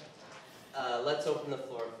 Let's open the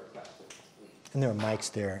floor for questions, please. And there are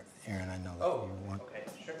mics there, Aaron, I know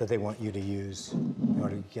that they want you to use in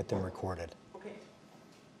order to get them recorded. Okay.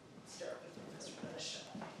 Let's start with Mr. Finish.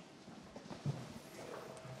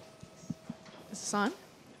 Is this on?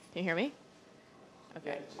 Can you hear me?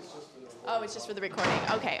 Okay. Oh, it's just for the recording.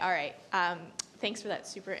 Okay, all right. Thanks for that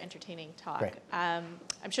super entertaining talk. Great. I'm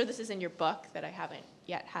sure this is in your book that I haven't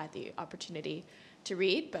yet had the opportunity to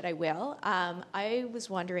read, but I will. I was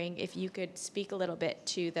wondering if you could speak a little bit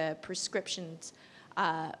to the prescriptions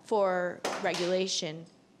for regulation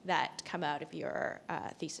that come out of your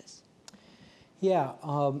thesis. Yeah,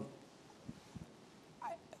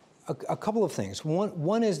 a couple of things.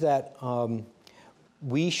 One is that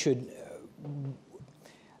we should,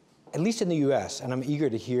 at least in the U.S., and I'm eager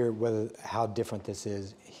to hear how different this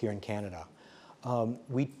is here in Canada,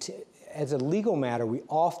 as a legal matter, we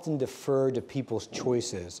often defer to people's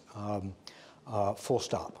choices, full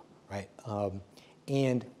stop, right?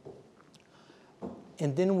 And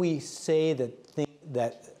then we say that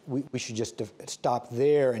we should just stop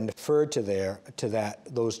there and defer to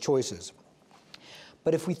those choices.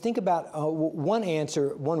 But if we think about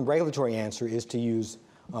one regulatory answer is to use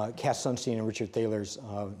Cass Sunstein and Richard Thaler's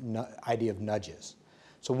idea of nudges.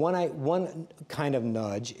 So one kind of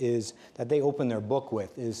nudge is that they open their book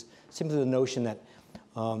with is simply the notion that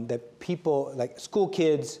that people, like school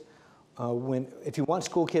kids, if you want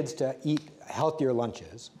school kids to eat healthier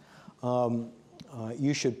lunches,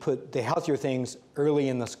 you should put the healthier things early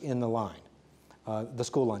in the line, the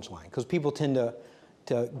school lunch line, because people tend to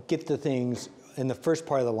get the things in the first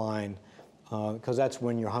part of the line because that's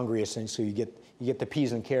when you're hungriest, and so you get the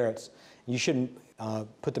peas and carrots. You shouldn't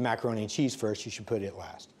put the macaroni and cheese first. You should put it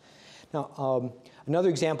last. Now, another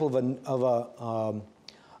example of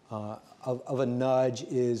a nudge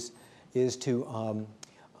is to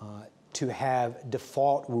have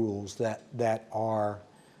default rules that are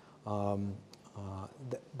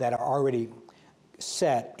already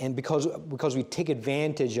set, and because we take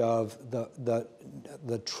advantage of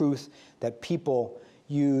the truth that people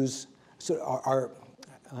use, so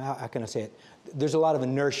how can I say it? There's a lot of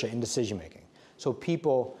inertia in decision making. So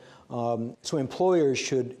so employers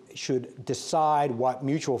should decide what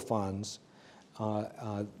mutual funds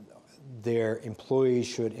their employees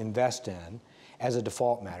should invest in as a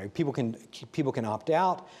default matter. People can opt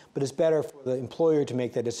out, but it's better for the employer to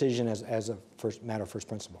make that decision as a matter of first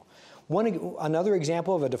principle. Another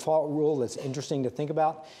example of a default rule that's interesting to think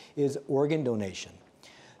about is organ donation.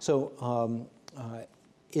 So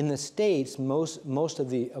in the states, most of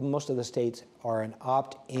the states are an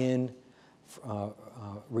opt-in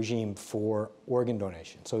regime for organ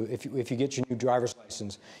donation. So if you get your new driver's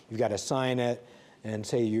license, you've got to sign it and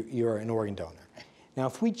say you're an organ donor. Now,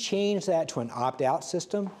 if we change that to an opt-out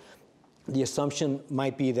system, the assumption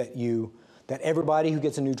might be that everybody who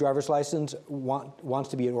gets a new driver's license wants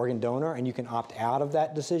to be an organ donor, and you can opt out of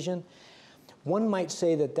that decision. One might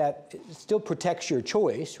say that still protects your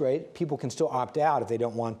choice, right? People can still opt out if they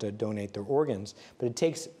don't want to donate their organs, but it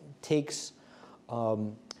takes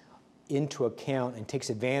into account and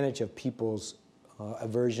takes advantage of people's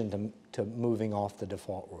aversion to moving off the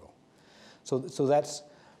default rule. So that's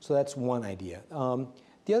one idea.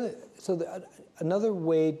 Another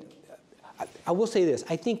way. I will say this.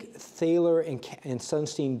 I think Thaler and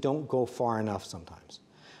Sunstein don't go far enough sometimes.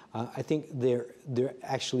 I think they're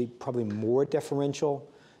actually probably more deferential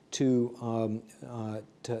to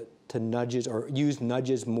nudges, or use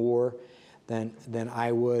nudges more than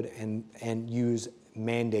I would, and use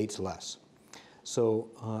mandates less.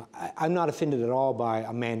 So I'm not offended at all by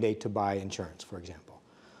a mandate to buy insurance, for example,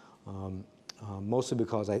 mostly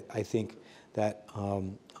because I think that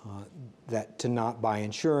that to not buy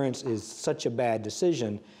insurance is such a bad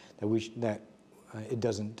decision that it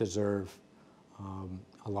doesn't deserve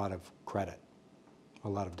a lot of credit, a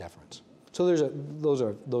lot of deference. So those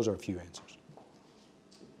are a few answers.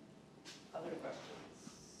 Other questions?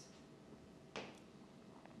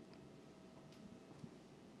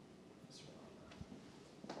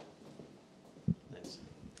 Thanks.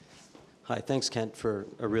 Hi, thanks, Kent, for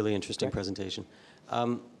a really interesting presentation.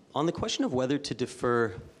 On the question of whether to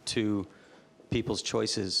defer to people's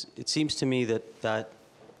choices, it seems to me that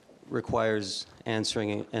requires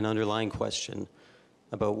answering an underlying question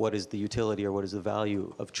about what is the utility or what is the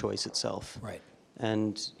value of choice itself. Right.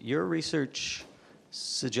 And your research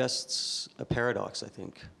suggests a paradox, I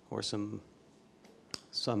think, or some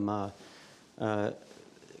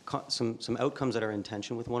outcomes that are in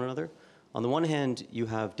tension with one another. On the one hand, you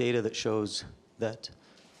have data that shows that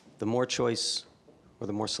the more choice or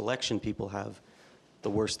the more selection people have, the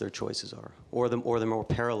worse their choices are, or the more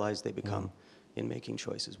paralyzed they become in making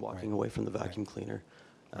choices, walking away from the vacuum cleaner,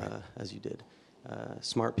 as you did.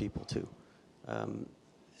 Smart people, too. And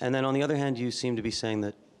then on the other hand, you seem to be saying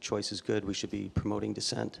that choice is good. We should be promoting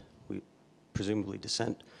dissent. Presumably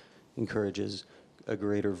dissent encourages a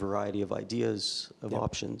greater variety of ideas, of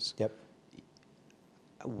options. Yep.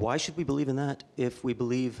 Why should we believe in that if we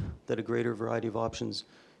believe that a greater variety of options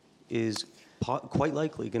is quite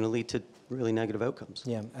likely going to lead to really negative outcomes?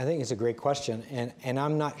 Yeah, I think it's a great question, and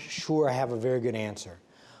I'm not sure I have a very good answer.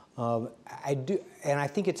 I do, and I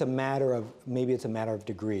think maybe it's a matter of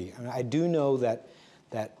degree. I do know that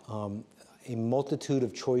a multitude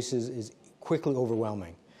of choices is quickly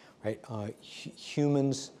overwhelming, right?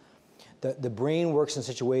 Humans, the brain works in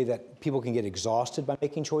such a way that people can get exhausted by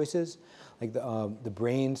making choices. Like the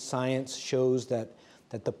brain science shows that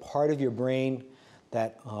the part of your brain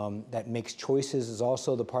that makes choices is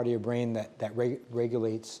also the part of your brain that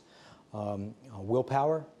regulates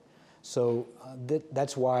willpower. So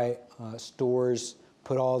that's why stores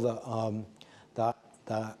put all the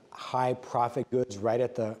high profit goods right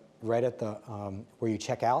at the where you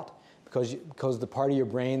check out, because the part of your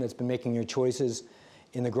brain that's been making your choices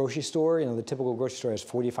in the grocery store, the typical grocery store has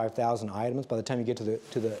 45,000 items. By the time you get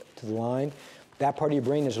to the line, that part of your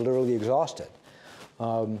brain is literally exhausted.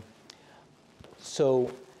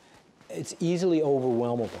 So it's easily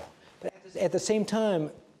overwhelmable. But at the same time,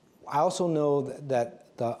 I also know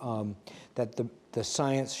that the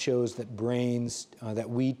science shows that brains, that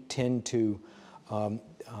we tend to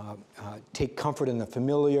take comfort in the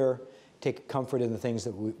familiar, take comfort in the things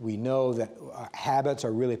that we know, that habits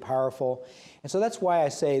are really powerful. And so that's why I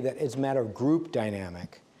say that it's a matter of group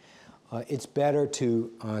dynamic. It's better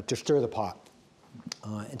to stir the pot.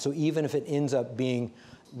 And so even if it ends up being,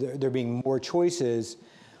 there being more choices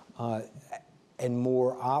and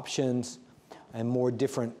more options and more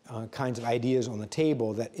different kinds of ideas on the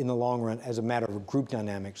table, that in the long run, as a matter of group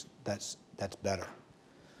dynamics, that's better.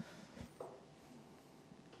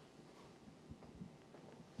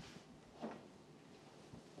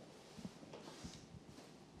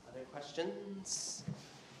 Other questions?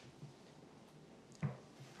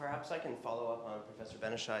 Perhaps I can follow up on Professor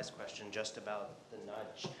Benishai's question just about the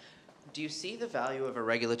nudge. Do you see the value of a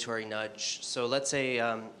regulatory nudge? So let's say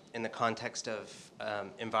in the context of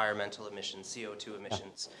environmental emissions, CO2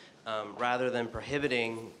 emissions, rather than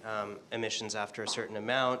prohibiting emissions after a certain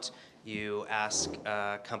amount, you ask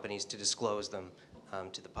companies to disclose them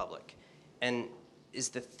to the public. And is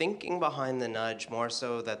the thinking behind the nudge more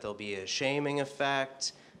so that there'll be a shaming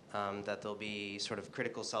effect, that there'll be sort of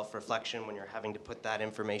critical self-reflection when you're having to put that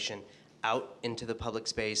information out into the public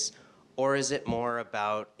space? Or is it more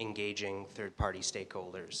about engaging third-party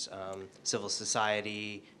stakeholders, civil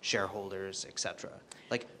society, shareholders, et cetera?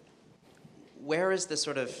 Like, where is the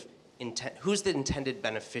sort of intent, who's the intended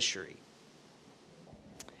beneficiary?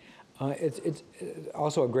 It's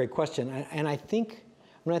also a great question, and I think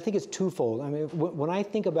it's twofold. I mean, when I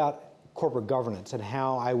think about corporate governance and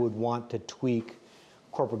how I would want to tweak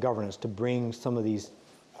corporate governance to bring some of these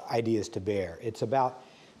ideas to bear, it's about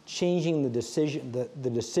changing the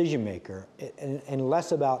decision maker and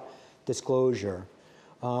less about disclosure.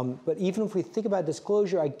 But even if we think about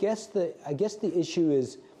disclosure, I guess the issue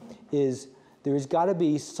is there's got to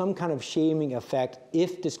be some kind of shaming effect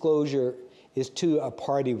if disclosure is to a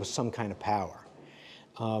party with some kind of power.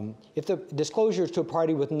 If the disclosure is to a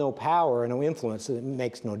party with no power and no influence, it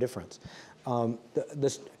makes no difference.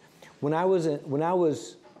 When I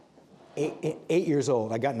was 8 years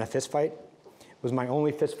old, I got in a fist fight. It was my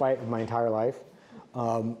only fist fight of my entire life.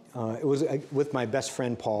 It was with my best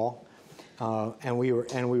friend Paul, and we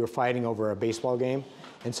were fighting over a baseball game.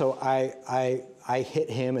 And so I hit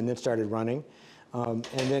him and then started running,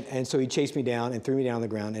 and so he chased me down and threw me down on the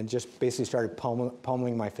ground and just basically started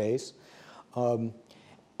pummeling my face, and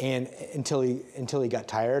until he got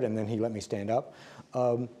tired, and then he let me stand up.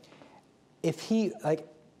 If he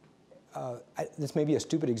this may be a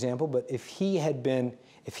stupid example, but if he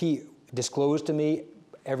disclosed to me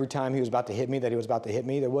every time he was about to hit me that he was about to hit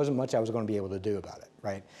me, there wasn't much I was going to be able to do about it,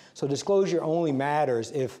 right? So disclosure only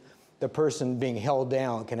matters if the person being held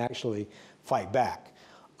down can actually fight back.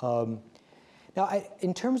 Now,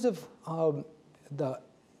 in terms of the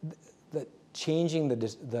changing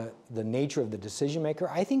the nature of the decision maker,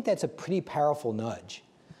 I think that's a pretty powerful nudge.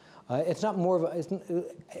 It's not more of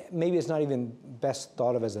maybe it's not even best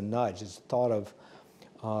thought of as a nudge. It's thought of,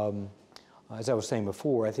 as I was saying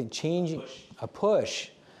before, I think changing a push,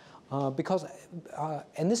 because,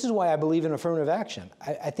 and this is why I believe in affirmative action.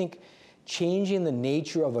 I think changing the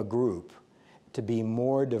nature of a group to be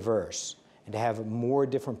more diverse and to have more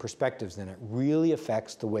different perspectives in it really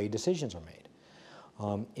affects the way decisions are made.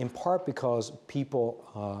 In part because people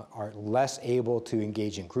are less able to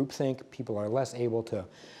engage in groupthink. People are less able to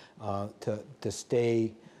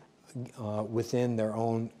stay within their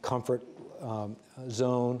own comfort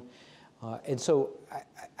zone. And so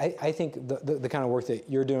I think the kind of work that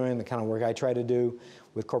you're doing, the kind of work I try to do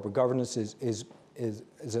with corporate governance is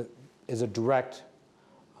a direct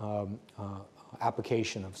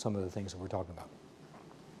application of some of the things that we're talking about.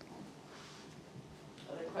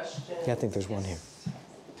 Other questions? Yeah, I think there's one here.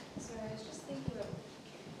 So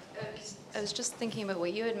I was just thinking about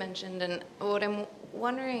what you had mentioned, and what I'm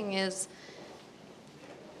wondering is,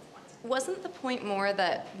 wasn't the point more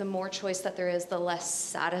that the more choice that there is, the less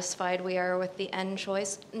satisfied we are with the end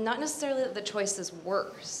choice? Not necessarily that the choice is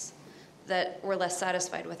worse, that we're less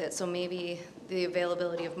satisfied with it. So maybe the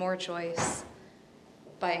availability of more choice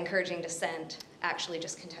by encouraging dissent actually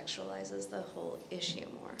just contextualizes the whole issue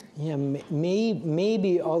more. Yeah,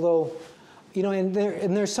 maybe, although, you know, and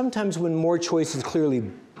there's sometimes when more choice is clearly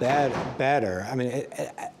better. I mean,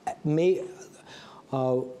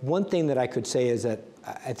 one thing that I could say is that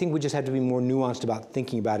I think we just have to be more nuanced about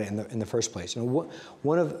thinking about it in the first place. You know,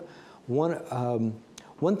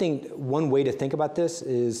 one way to think about this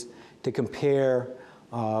is to compare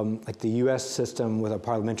like the U.S. system with a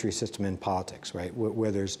parliamentary system in politics, right?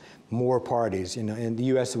 Where there's more parties. You know, in the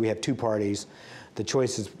U.S. we have two parties. The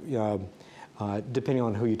choice is, depending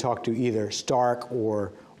on who you talk to, either stark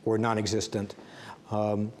or non-existent.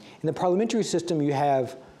 In the parliamentary system, you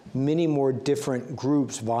have many more different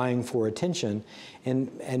groups vying for attention, and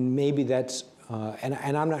maybe that's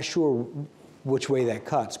and I'm not sure which way that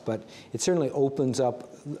cuts, but it certainly opens up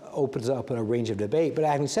a range of debate. But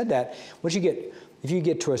having said that, if you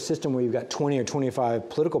get to a system where you've got 20 or 25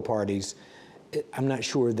 political parties, I'm not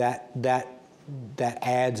sure that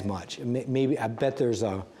adds much. Maybe I bet there's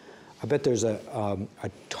a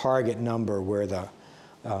target number where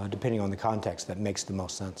depending on the context, that makes the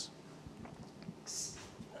most sense.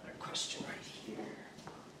 Another question right here.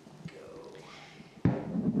 Go.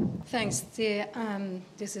 Thanks.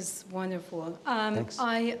 This is wonderful. Thanks.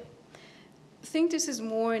 I think this is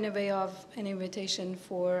more in a way of an invitation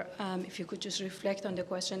for if you could just reflect on the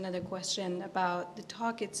question about the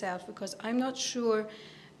talk itself, because I'm not sure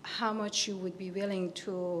how much you would be willing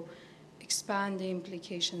to expand the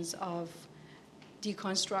implications of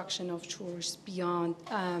deconstruction of chores beyond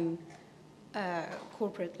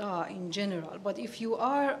corporate law in general. But if you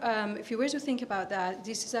were to think about that,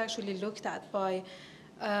 this is actually looked at by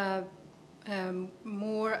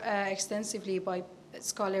more extensively by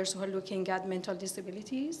scholars who are looking at mental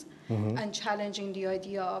disabilities and challenging the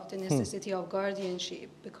idea of the necessity of guardianship,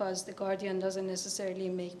 because the guardian doesn't necessarily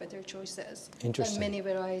make better choices. Interesting. And many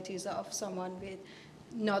varieties of someone with,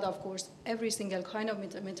 not of course every single kind of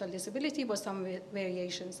mental disability, but some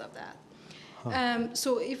variations of that.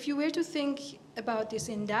 So if you were to think about this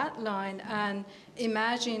in that line and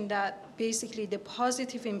imagine that basically the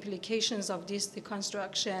positive implications of this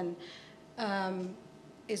deconstruction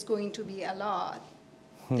is going to be a lot,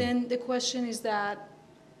 then the question is that,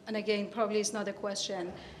 and again, probably it's not a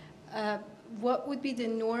question, what would be the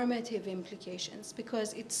normative implications?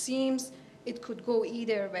 Because it seems it could go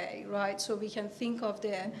either way, right? So we can think of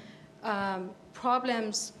the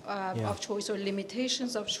problems of choice or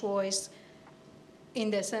limitations of choice in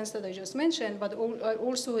the sense that I just mentioned, but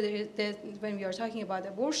also when we are talking about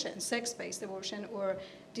abortion, sex-based abortion or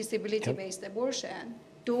disability-based abortion,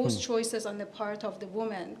 those choices on the part of the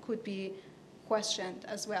woman could be questioned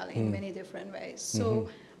as well in many different ways. So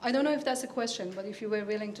I don't know if that's a question, but if you were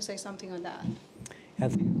willing to say something on that. I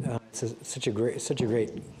think it's such a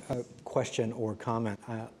great question or comment.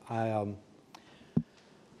 I'm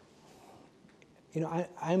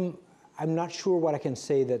not sure what I can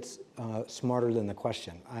say that's smarter than the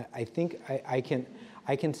question. I think I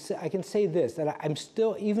can say this, that I'm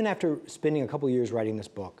still, even after spending a couple of years writing this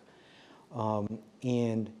book,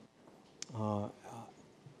 and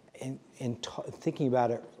thinking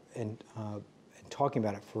about it and talking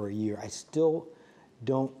about it for a year, I still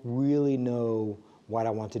don't really know what I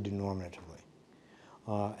want to do normatively.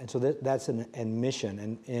 And so that's an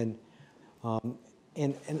admission. And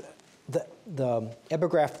the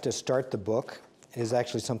epigraph to start the book is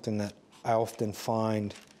actually something that I often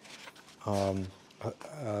find that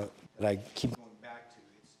I keep going back to.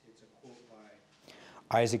 It's a quote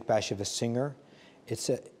by Isaac Bashevis Singer.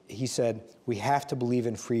 He said, "We have to believe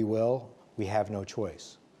in free will. We have no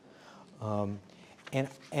choice." And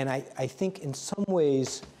I think in some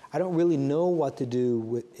ways I don't really know what to do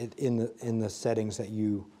with it in the settings that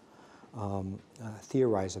you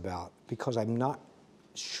theorize about, because I'm not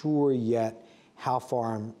sure yet how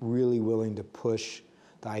far I'm really willing to push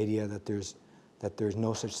the idea that there's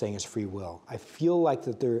no such thing as free will. I feel like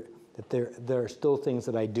that there are still things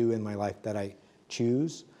that I do in my life that I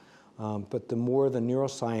choose, but the more the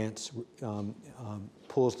neuroscience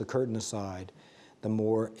pulls the curtain aside, the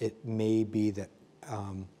more it may be that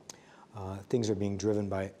things are being driven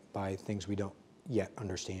by things we don't yet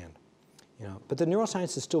understand. But the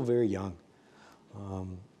neuroscience is still very young.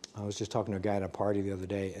 I was just talking to a guy at a party the other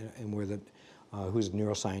day, and who's a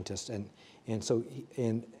neuroscientist, and so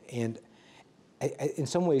in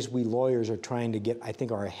some ways we lawyers are trying to get, I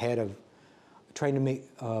think, are ahead of trying to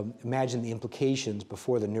imagine the implications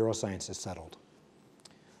before the neuroscience is settled.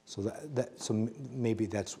 So so maybe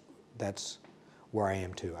that's where I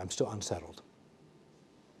am too. I'm still unsettled.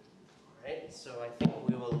 All right, so I think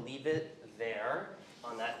we will leave it there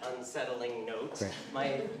on that unsettling note.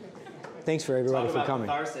 Great. Thanks for everybody for coming.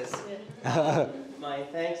 Catharsis. My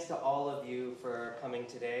thanks to all of you for coming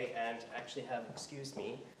today, and actually have, excuse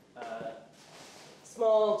me,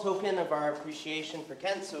 small token of our appreciation for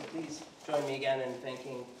Kent, so please join me again in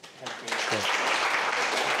thanking Kent Greenfield.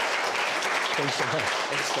 Thanks so much.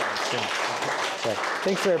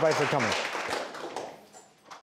 Thanks for everybody for coming.